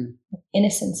 Mm-hmm.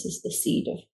 Innocence is the seed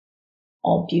of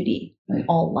all beauty and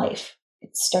all life.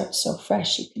 It starts so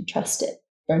fresh, you can trust it.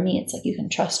 For me, it's like you can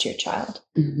trust your child.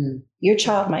 Mm-hmm. Your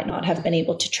child might not have been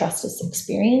able to trust this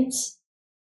experience,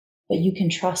 but you can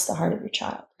trust the heart of your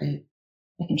child. Right.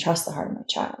 I can trust the heart of my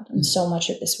child. And so much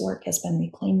of this work has been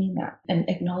reclaiming that and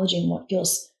acknowledging what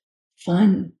feels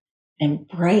fun and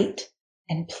bright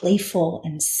and playful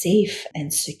and safe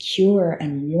and secure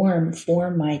and warm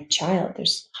for my child.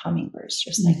 There's hummingbirds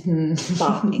just like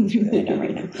bobbing through the window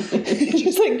right now.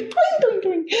 Just like doing,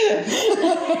 doing.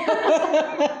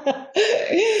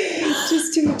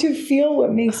 Just to feel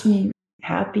what makes me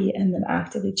happy and then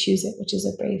actively choose it, which is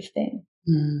a brave thing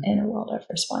in a world of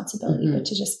responsibility, but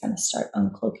to just kind of start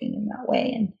uncloaking in that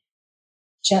way and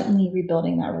gently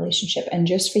rebuilding that relationship. And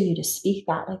just for you to speak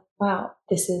that, like, wow,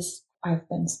 this is, I've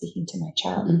been speaking to my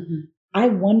child. Mm-hmm. I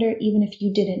wonder, even if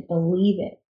you didn't believe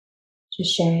it,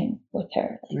 just sharing with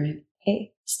her, like,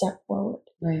 hey, step forward.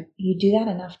 Right. You do that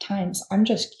enough times. I'm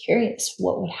just curious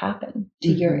what would happen to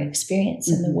your experience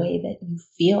and the way that you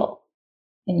feel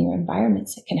in your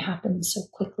environments. It can happen so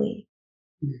quickly.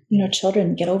 You know,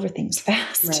 children get over things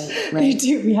fast. Right. They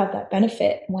do. We have that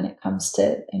benefit when it comes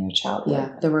to inner child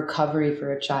work. Yeah. The recovery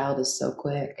for a child is so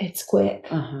quick. It's quick,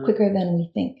 quicker than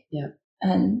we think. Yeah.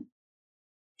 And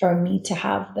for me to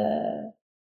have there's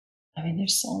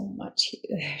so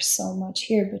much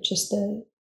here, but just the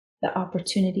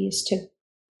opportunities to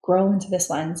grow into this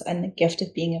lens and the gift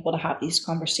of being able to have these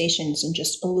conversations and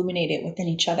just illuminate it within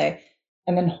each other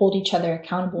and then hold each other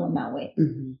accountable in that way.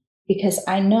 Mm-hmm. Because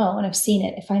I know, and I've seen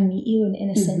it, if I meet you in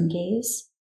innocent gaze,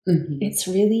 it's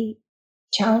really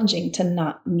challenging to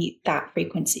not meet that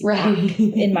frequency back,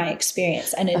 in my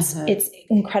experience. And it's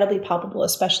incredibly palpable,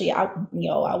 especially I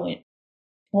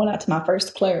went out to my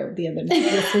first club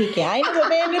this weekend. I ain't never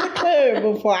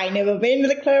been to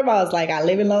the club before. I was like, I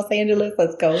live in Los Angeles.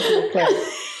 Let's go to the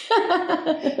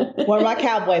club. One of my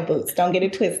cowboy boots. Don't get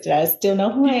it twisted. I still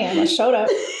know who I am. I showed up.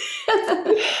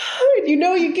 You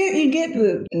know, you get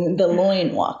the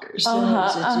loin walkers.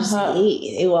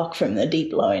 They walk from the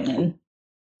deep loin, and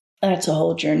that's a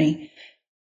whole journey.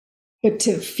 But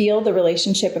to feel the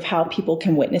relationship of how people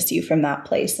can witness you from that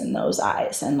place and those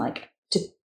eyes, and like to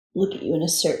look at you in a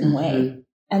certain way,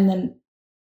 and then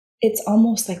it's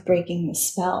almost like breaking the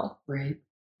spell. Right.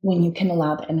 When you can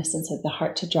allow the innocence of the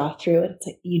heart to draw through it, it's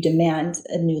like you demand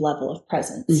a new level of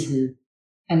presence.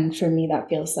 And for me, that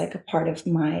feels like a part of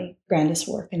my grandest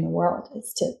work in the world,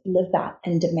 is to live that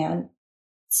and demand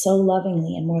so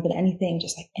lovingly, and more than anything,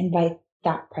 just like invite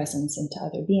that presence into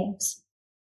other beings.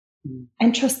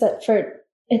 And trust that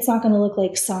it's not going to look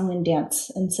like song and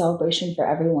dance and celebration for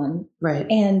everyone. Right.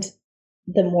 And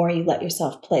the more you let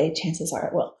yourself play, chances are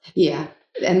it will. Yeah.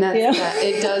 And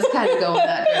it does kind of go in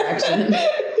that direction.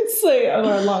 It's like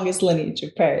our longest lineage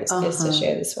of prayers is to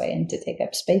share this way and to take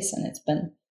up space. And it's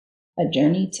been a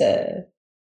journey to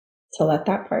let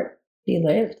that part be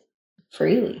lived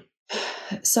freely.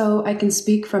 So I can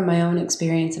speak from my own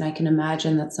experience, and I can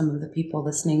imagine that some of the people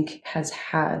listening has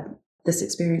had this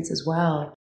experience as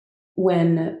well.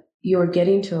 When you're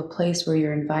getting to a place where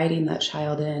you're inviting that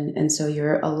child in, and so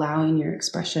you're allowing your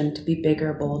expression to be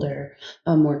bigger, bolder,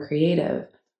 more creative.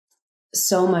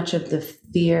 So much of the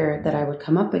fear that I would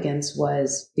come up against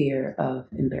was fear of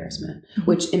embarrassment,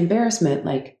 which embarrassment,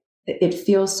 like, it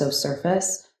feels so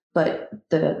surface, but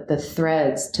the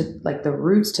threads to, like, the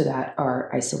roots to that are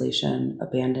isolation,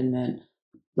 abandonment,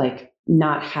 like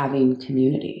not having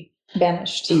community.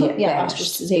 Banished. Banished.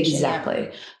 Ostracization. Exactly.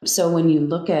 Yeah. So when you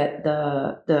look at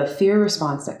the fear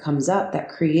response that comes up, that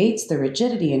creates the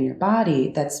rigidity in your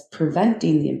body that's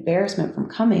preventing the embarrassment from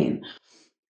coming,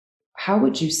 how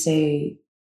would you say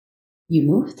you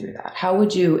move through that? How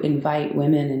would you invite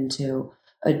women into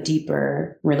a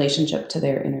deeper relationship to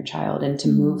their inner child and to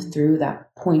move through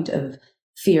that point of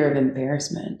fear of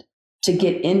embarrassment to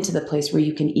get into the place where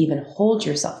you can even hold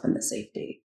yourself in the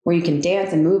safety, where you can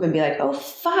dance and move and be like, oh,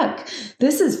 fuck,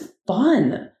 this is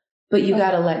fun. But you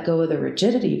got to let go of the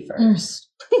rigidity first.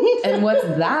 And what's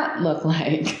that look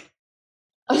like?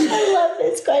 I love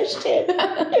this question.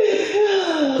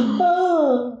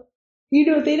 Oh. You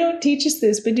know, they don't teach us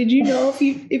this, but did you know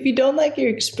if you don't like your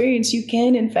experience, you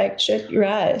can in fact shut your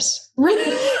eyes.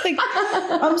 Like,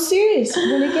 I'm serious.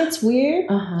 When it gets weird,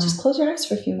 just close your eyes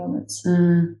for a few moments.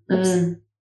 Close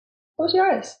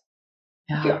your eyes.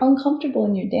 Yeah. If you're uncomfortable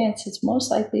in your dance, it's most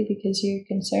likely because you're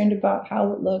concerned about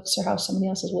how it looks or how somebody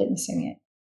else is witnessing it.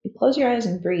 You close your eyes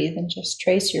and breathe and just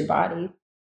trace your body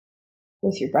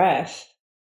with your breath.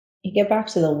 You get back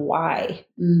to the why.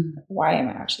 Why am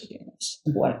I actually doing this?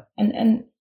 What? And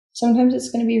sometimes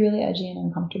it's going to be really edgy and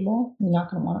uncomfortable. You're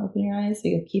not going to want to open your eyes. So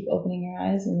you'll keep opening your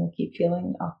eyes and you'll keep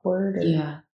feeling awkward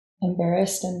or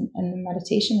embarrassed. And the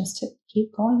meditation is to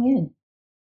keep going in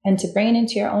and to bring it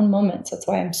into your own moments. That's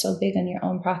why I'm so big on your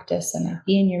own practice and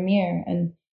be in your mirror.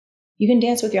 And you can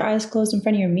dance with your eyes closed in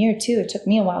front of your mirror too. It took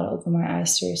me a while to open my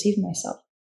eyes to receive myself.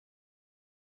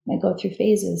 I go through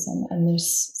phases and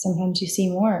there's sometimes you see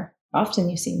more. Often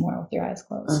you see more with your eyes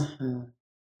closed.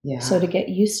 Yeah. So to get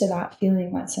used to that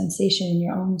feeling, that sensation in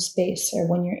your own space, or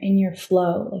when you're in your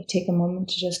flow, like take a moment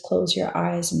to just close your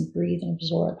eyes and breathe and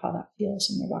absorb how that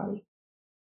feels in your body.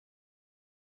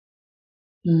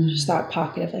 Just that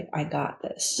pocket of like, I got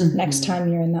this. Next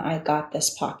time you're in the I got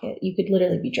this pocket, you could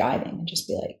literally be driving and just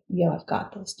be like, yo, I've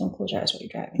got this. Don't close your eyes while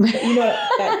you're driving. But you know what?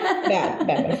 Bad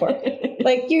metaphor.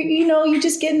 Like you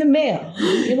just get in the mail.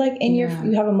 You're like you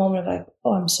have a moment of like,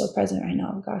 oh, I'm so present right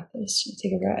now. I've got this. You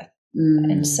take a breath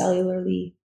and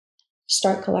cellularly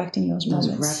start collecting those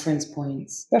moments. Reference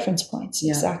points.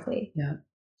 Yeah. Exactly. Yeah.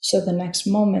 So the next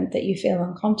moment that you feel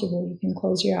uncomfortable, you can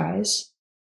close your eyes.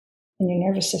 And your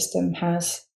nervous system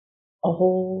has a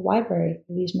whole library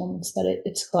of these moments that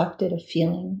it's collected of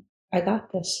feeling, I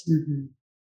got this. And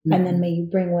then may you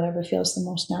bring whatever feels the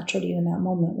most natural to you in that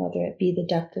moment, whether it be the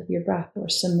depth of your breath or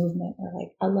some movement, or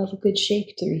like, I love a good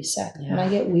shake to reset. When I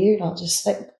get weird, I'll just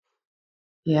like,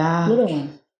 little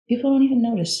one. People don't even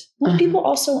notice. Most people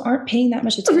also aren't paying that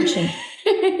much attention.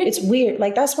 It's weird.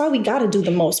 Like, that's why we got to do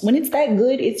the most. When it's that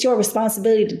good, it's your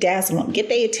responsibility to dazzle them, get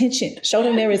their attention, show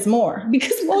them there is more.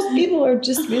 Because most people are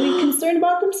just really concerned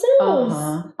about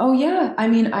themselves. Oh, yeah. I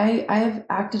mean, I have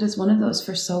acted as one of those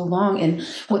for so long. And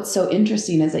what's so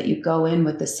interesting is that you go in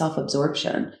with this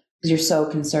self-absorption because you're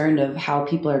so concerned of how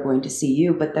people are going to see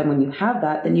you. But then when you have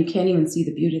that, then you can't even see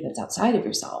the beauty that's outside of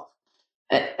yourself.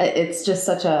 It's just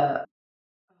such a...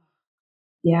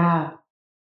 Yeah.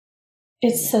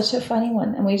 It's such a funny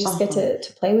one. And we just get to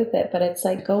play with it. But it's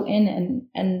like, go in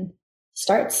and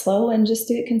start slow and just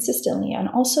do it consistently. And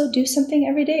also do something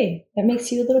every day that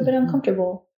makes you a little bit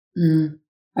uncomfortable.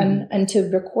 And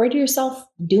to record yourself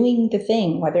doing the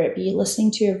thing, whether it be listening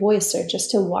to your voice or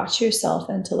just to watch yourself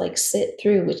and to like sit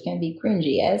through, which can be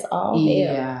cringy as all hell.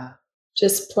 Yeah.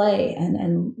 Just play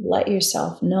and let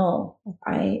yourself know,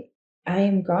 I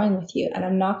am growing with you, and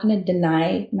I'm not going to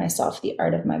deny myself the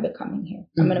art of my becoming here.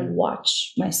 I'm going to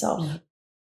watch myself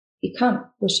become,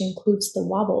 which includes the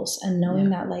wobbles, and knowing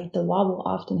that like the wobble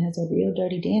often has a real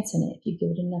dirty dance in it if you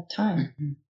give it enough time.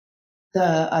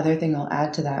 The other thing I'll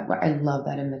add to that, I love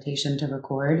that invitation to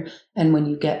record. And when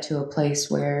you get to a place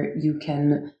where you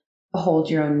can hold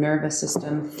your own nervous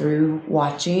system through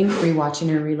watching,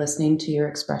 rewatching, or re-listening to your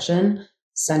expression,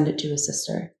 send it to a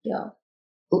sister. Yeah.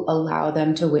 Allow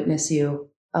them to witness you.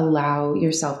 Allow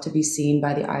yourself to be seen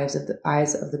by the eyes of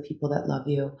the people that love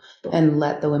you, and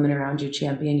let the women around you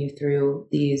champion you through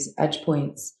these edge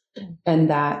points And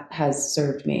that has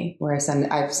served me, where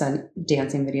I've sent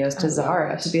dancing videos to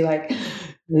Zahara to be like,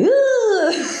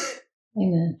 ooh.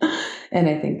 Amen. And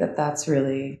I think that that's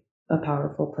really a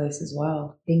powerful place as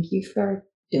well. Thank you for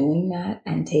doing that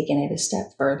and taking it a step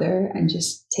further and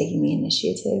just taking the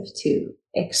initiative to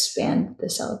expand the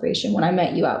celebration. When I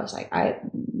met you, I was like, I've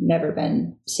never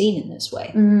been seen in this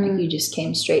way. Like, you just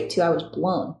came straight to, I was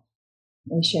blown.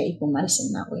 We share equal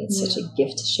medicine that way. It's such a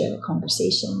gift to share the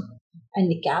conversation and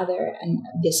to gather. And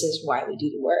this is why we do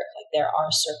the work. Like, there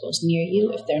are circles near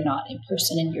you. If they're not in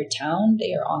person in your town,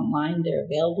 they are online, they're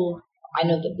available. I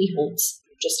know that we hold,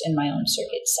 just in my own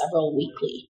circuit, several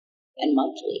weekly and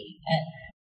monthly.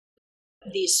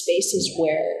 And these spaces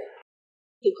where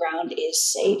the ground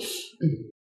is safe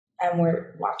and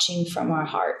we're watching from our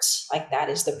hearts, like, that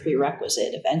is the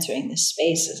prerequisite of entering this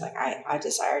space. Is like, I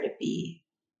desire to be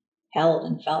held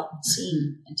and felt and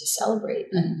seen and to celebrate.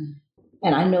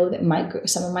 And I know that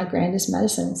some of my grandest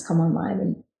medicines come online,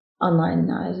 and online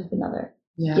now is another.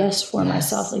 Yes, for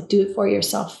myself, like, do it for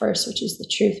yourself first, which is the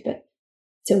truth. But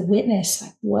to witness,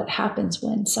 like, what happens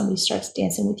when somebody starts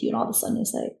dancing with you and all of a sudden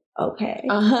it's like, okay.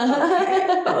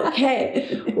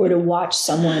 Or to watch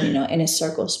someone, in a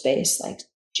circle space, like,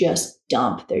 just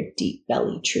dump their deep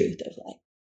belly truth of, like,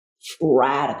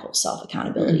 radical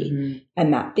self-accountability.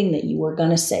 And that thing that you were going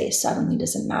to say suddenly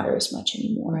doesn't matter as much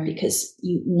anymore, because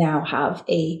you now have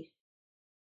a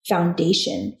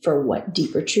foundation for what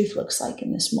deeper truth looks like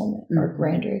in this moment, or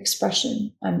grander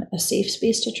expression, and a safe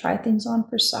space to try things on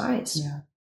for size.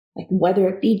 Like, whether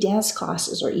it be dance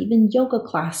classes or even yoga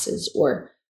classes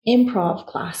or improv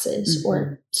classes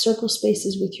or circle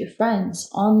spaces with your friends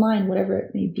online, whatever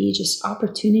it may be, just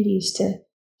opportunities to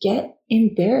get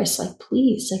embarrassed. Like,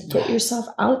 please, like, put yourself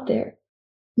out there.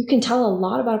 You can tell a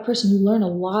lot about a person. You learn a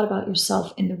lot about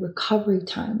yourself in the recovery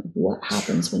time of what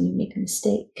happens when you make a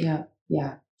mistake.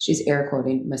 Yeah. She's air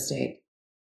quoting mistake.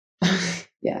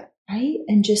 Right.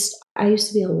 And just, I used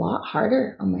to be a lot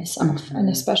harder on myself, and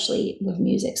especially with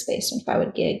music space. And if I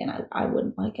would gig and I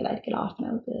wouldn't like it, I'd get off and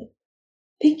I would be like,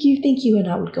 thank you. And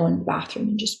I would go in the bathroom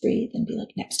and just breathe and be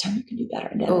like, next time you can do better.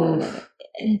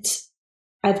 And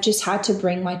I've just had to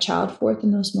bring my child forth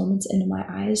in those moments into my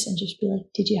eyes and just be like,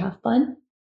 did you have fun?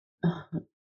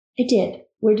 I did.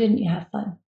 Where didn't you have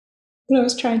fun? When I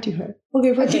was trying too hard.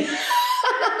 Okay, perfect.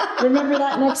 Remember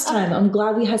that next time. I'm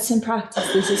glad we had some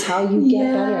practice. This is how you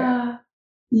get better.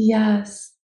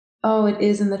 Yes. Oh, it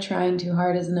is in the trying too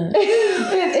hard, isn't it?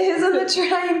 It is in the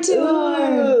trying too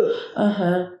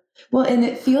hard. Well, and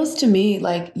it feels to me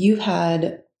like you've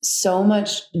had so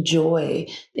much joy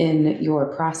in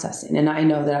your processing. And I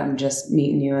know that I'm just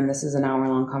meeting you and this is an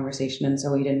hour-long conversation. And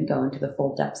so we didn't go into the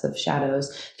full depths of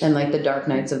shadows and, like, the dark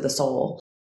nights of the soul.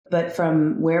 But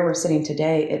from where we're sitting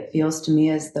today, it feels to me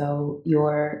as though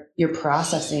your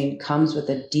processing comes with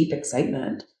a deep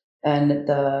excitement. And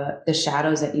the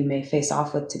shadows that you may face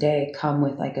off with today come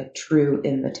with, like, a true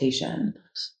invitation.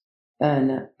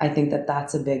 And I think that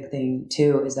that's a big thing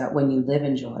too, is that when you live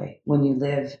in joy, when you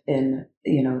live in,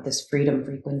 this freedom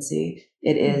frequency,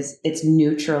 it's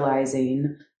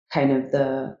neutralizing kind of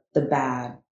the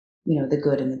bad, the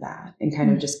good and the bad, and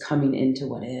kind of just coming into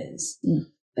what is.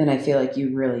 And I feel like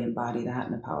you really embody that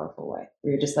in a powerful way,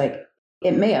 where you're just like,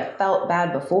 it may have felt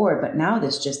bad before, but now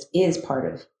this just is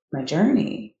part of my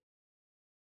journey.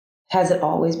 Has it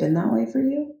always been that way for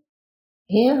you?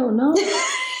 Hell no.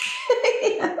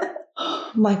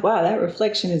 I'm like, wow, that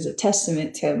reflection is a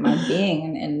testament to my being.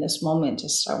 And in this moment,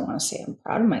 just, I want to say I'm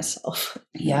proud of myself.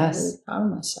 Yes. I'm really proud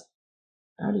of myself.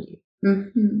 Proud of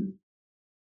you.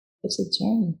 It's a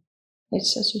journey.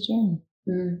 It's such a journey.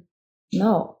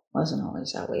 No, it wasn't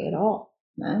always that way at all,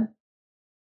 man.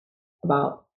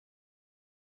 About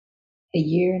a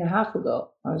year and a half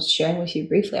ago, I was sharing with you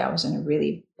briefly, I was in a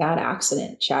really bad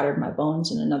accident, shattered my bones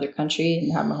in another country,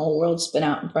 and had my whole world spin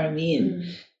out in front of me, and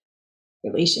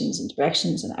relations and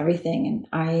directions and everything. And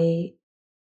I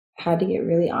had to get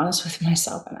really honest with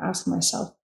myself and ask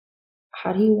myself,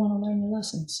 how do you want to learn your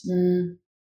lessons?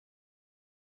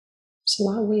 It's a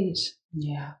lot of ways.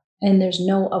 Yeah. And there's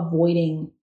no avoiding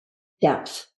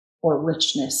depth or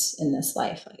richness in this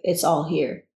life. It's all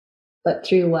here, but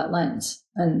through what lens?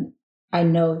 And I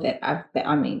know that I'm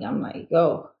like,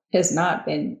 has not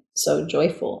been so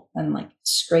joyful, and like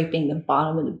scraping the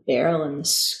bottom of the barrel and the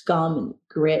scum and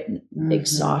grit and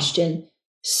exhaustion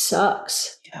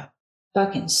sucks. Yeah.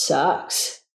 Fucking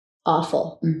sucks.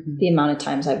 Awful. The amount of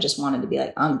times I've just wanted to be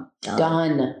like, I'm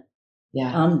done.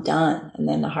 Yeah. I'm done. And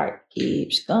then the heart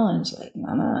keeps going. It's like,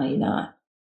 no, you're not.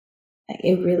 Like,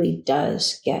 it really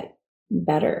does get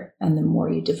better. And the more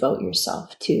you devote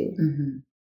yourself to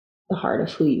the heart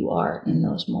of who you are in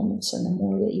those moments. And the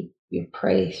more that you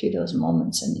pray through those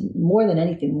moments, and more than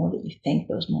anything, the more that you thank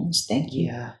those moments. Thank you.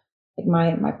 Yeah.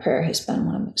 Like my prayer has been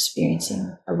when I'm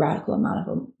experiencing a radical amount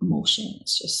of emotion,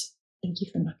 it's just, thank you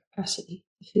for my capacity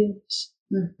to feel this.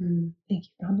 Mm-hmm. Thank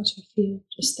you for how much I feel.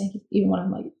 Just thank you. Even when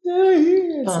I'm like,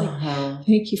 it's like,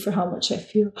 thank you for how much I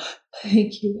feel.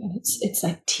 Thank you. And it's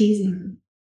like teasing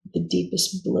the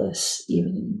deepest bliss,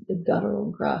 even in the guttural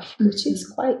gruff, which is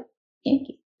quite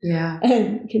kinky. Yeah.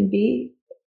 And can be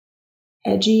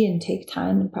edgy and take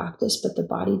time and practice, but the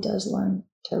body does learn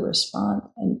to respond.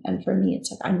 And for me,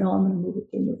 it's like, I know I'm going to move it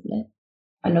through movement.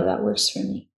 I know that works for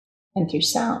me. And through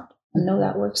sound, I know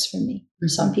that works for me. For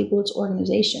some people, it's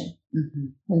organization.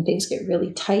 When things get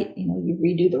really tight, you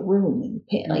redo the room and you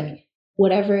paint, like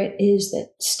whatever it is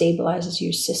that stabilizes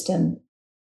your system,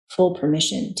 full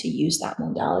permission to use that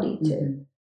modality to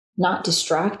not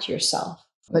distract yourself,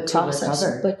 but to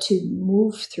recover, but to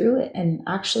move through it and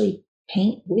actually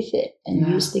paint with it and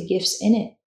use the gifts in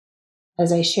it.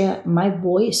 As I share my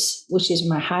voice, which is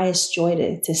my highest joy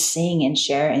to sing and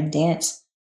share and dance,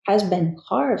 has been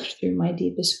carved through my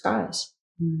deepest cries.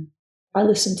 I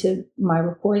listened to my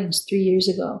recordings 3 years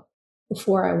ago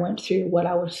before I went through what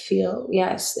I would feel.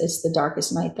 Yes, it's the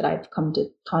darkest night that I've come to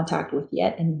contact with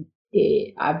yet. And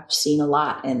I've seen a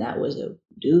lot, and that was a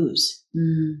doozy.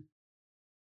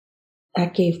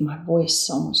 That gave my voice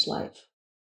so much life.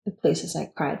 The places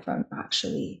I cried from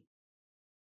actually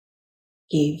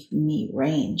gave me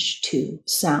range to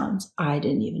sounds I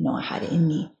didn't even know I had in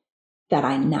me that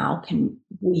I now can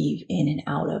weave in and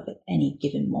out of at any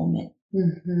given moment.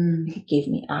 It gave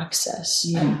me access.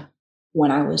 And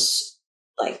when I was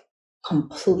like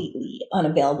completely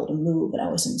unavailable to move and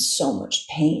I was in so much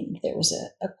pain, there was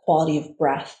a quality of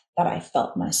breath that I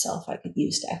felt myself I could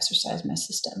use to exercise my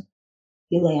system.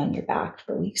 You lay on your back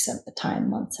for weeks at a time,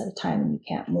 months at a time, and you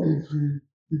can't move.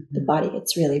 The body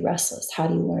gets really restless. How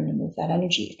do you learn to move that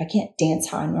energy? If I can't dance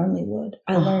how I normally would,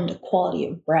 I learned a quality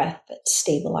of breath that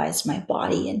stabilized my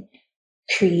body and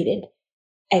created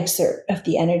excerpt of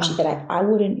the energy that I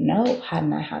wouldn't know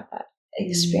hadn't I had that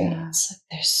experience. Like,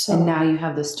 there's so and now you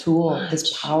have this tool, much.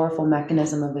 this powerful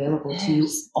mechanism available to you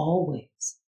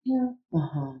always.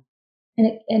 And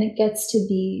it gets to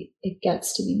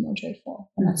be more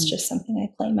joyful. And that's just something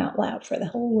I claim out loud for the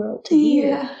whole world to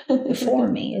hear before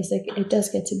me, is like, it does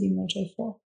get to be more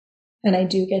joyful. And I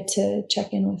do get to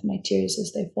check in with my tears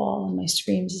as they fall and my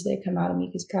screams as they come out of me,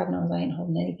 because God knows I ain't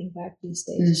holding anything back these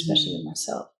days, especially with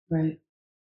myself. Right.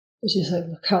 It's just like,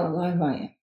 look how alive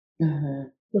I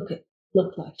am. Look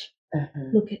life.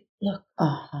 Look,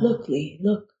 look Lee,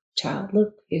 look child,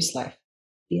 look, here's life.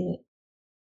 Feel it.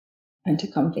 And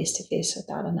to come face to face with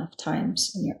that enough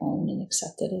times on your own and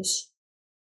accept it as,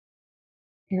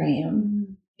 here I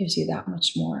am, gives you that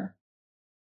much more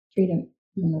freedom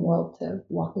in the world to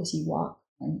walk as you walk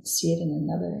and see it in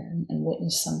another and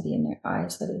witness somebody in their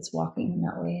eyes that is walking in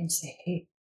that way and say, hey,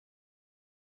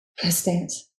 let's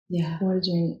dance. What a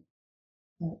journey.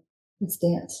 Let's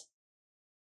dance.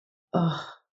 Oh,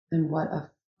 and what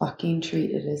a fucking treat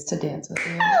it is to dance with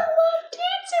you. I love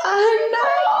dancing. I know.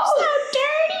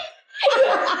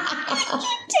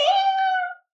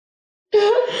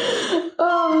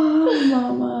 Oh,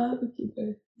 mama.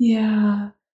 Yeah,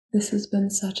 this has been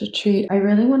such a treat. I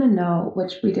really want to know,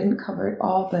 which we didn't cover at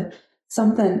all, but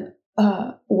something,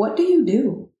 what do you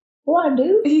do? What I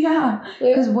do? Yeah,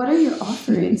 because what are your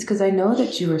offerings? Because I know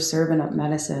that you are serving up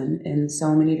medicine in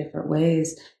so many different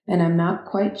ways, and I'm not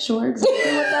quite sure exactly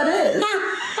what that is.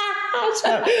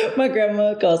 My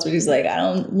grandma calls me. She's like,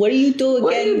 what do you do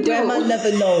again? Grandma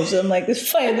never knows. I'm like, it's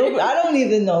fine. No, I don't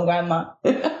even know, Grandma.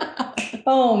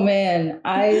 Oh man,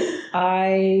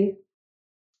 I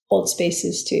hold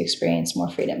spaces to experience more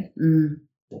freedom.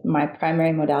 My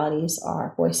primary modalities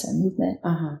are voice and movement.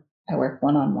 I work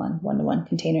one-to-one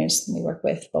containers. And we work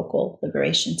with vocal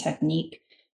liberation technique,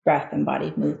 breath,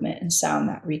 embodied movement, and sound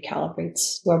that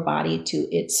recalibrates your body to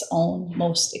its own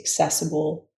most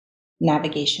accessible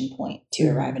navigation point to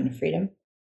arrive into freedom.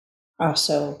 I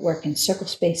also work in circle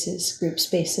spaces, group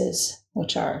spaces,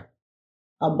 which are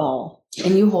a ball.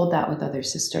 And you hold that with other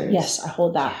sisters? Yes, I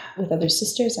hold that with other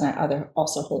sisters, and I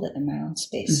also hold it in my own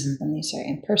space. And these are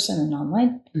in person and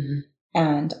online.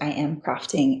 And I am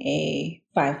crafting a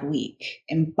 5-week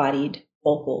embodied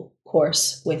vocal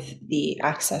course with the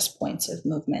access points of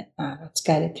movement. It's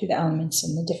guided through the elements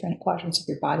and the different quadrants of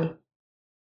your body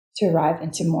to arrive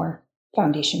into more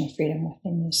foundation of freedom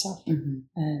within yourself.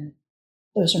 And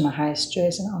those are my highest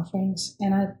joys and offerings.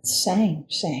 And I sang.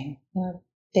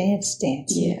 dance.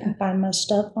 Yeah. You can find my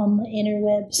stuff on the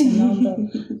interwebs and on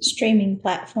the streaming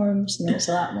platforms, and there's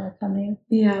a lot more coming.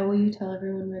 Yeah, will you tell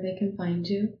everyone where they can find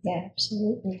you? Yeah,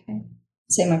 absolutely. Okay.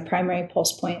 So my primary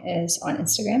pulse point is on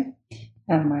Instagram.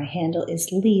 My handle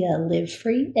is Leah Live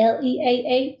Free,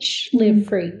 Leah. Live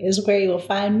Free is where you will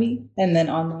find me. And then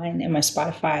online in my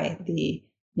Spotify, the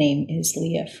name is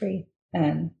Leah Free.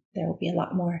 And there will be a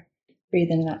lot more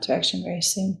breathing in that direction very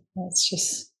soon. Let's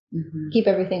just keep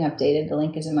everything updated. The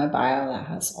link is in my bio. That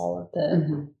has all of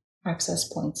the access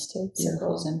points to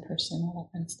circles in person, all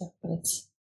that kind of stuff. But it's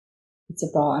a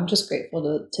ball. I'm just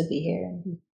grateful to be here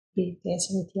and be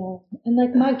dancing with y'all. And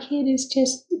like my kid is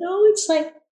just, it's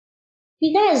like,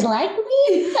 you guys like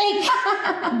me? Like,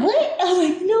 what? I'm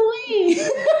like, no way.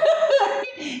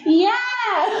 Yeah.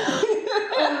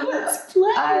 Let's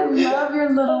play. I love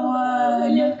your little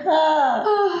one. Your cup.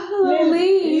 Oh,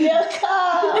 Lily. Your cup.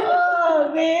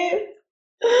 Oh, man.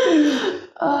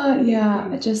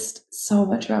 Yeah, just so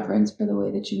much reverence for the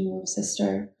way that you move,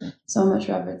 sister. So much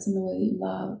reverence in the way that you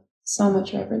love. So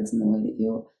much reverence in the way that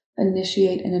you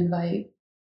initiate and invite.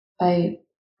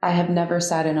 I have never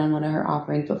sat in on one of her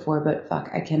offerings before, but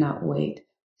fuck, I cannot wait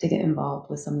to get involved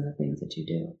with some of the things that you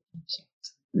do.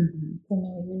 To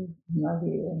know you, love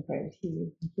you, and pray with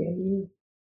you, and hear you,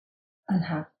 and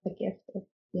have the gift of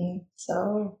being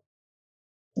so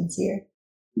sincere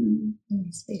in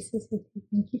these spaces with you.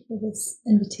 Thank you for this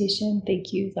invitation.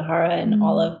 Thank you, Zahara, and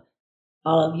all of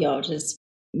y'all, just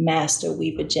master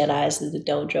weaver Jedis of the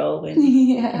dojo,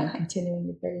 and continuing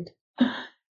to build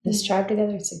this tribe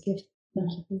together. It's a gift.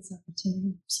 Thank you for this opportunity.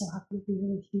 I'm so happy to be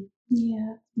here with you.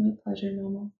 Yeah, it's my pleasure,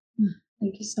 Mama.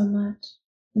 Thank you so much.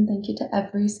 And thank you to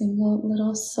every single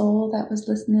little soul that was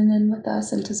listening in with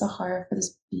us, and to Zahara for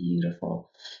this beautiful,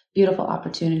 beautiful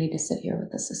opportunity to sit here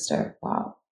with the sister.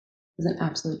 Wow. It was an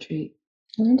absolute treat.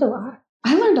 I learned a lot.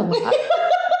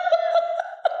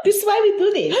 This is why we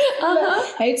do this.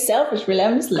 I ain't selfish, really.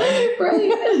 I'm just learning. Right.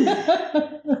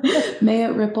 May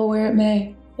it ripple where it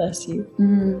may. Bless you.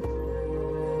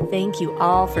 Thank you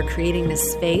all for creating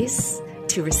this space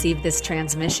to receive this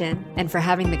transmission, and for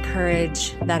having the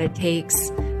courage that it takes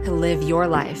to live your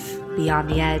life beyond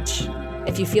the edge.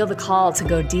 If you feel the call to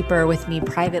go deeper with me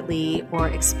privately or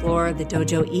explore the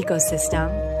dojo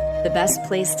ecosystem, the best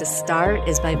place to start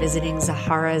is by visiting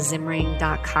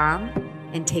zaharazimring.com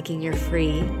and taking your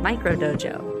free micro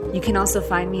dojo. You can also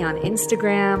find me on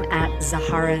Instagram at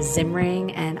Zahara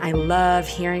Zimring, and I love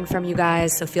hearing from you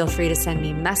guys, so feel free to send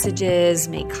me messages,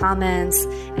 make comments,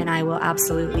 and I will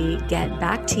absolutely get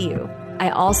back to you. I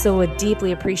also would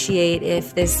deeply appreciate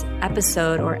if this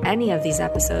episode or any of these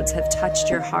episodes have touched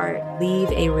your heart.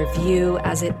 Leave a review,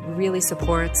 as it really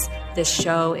supports this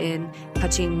show in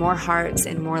touching more hearts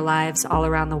and more lives all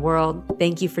around the world.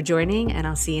 Thank you for joining, and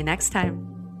I'll see you next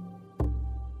time.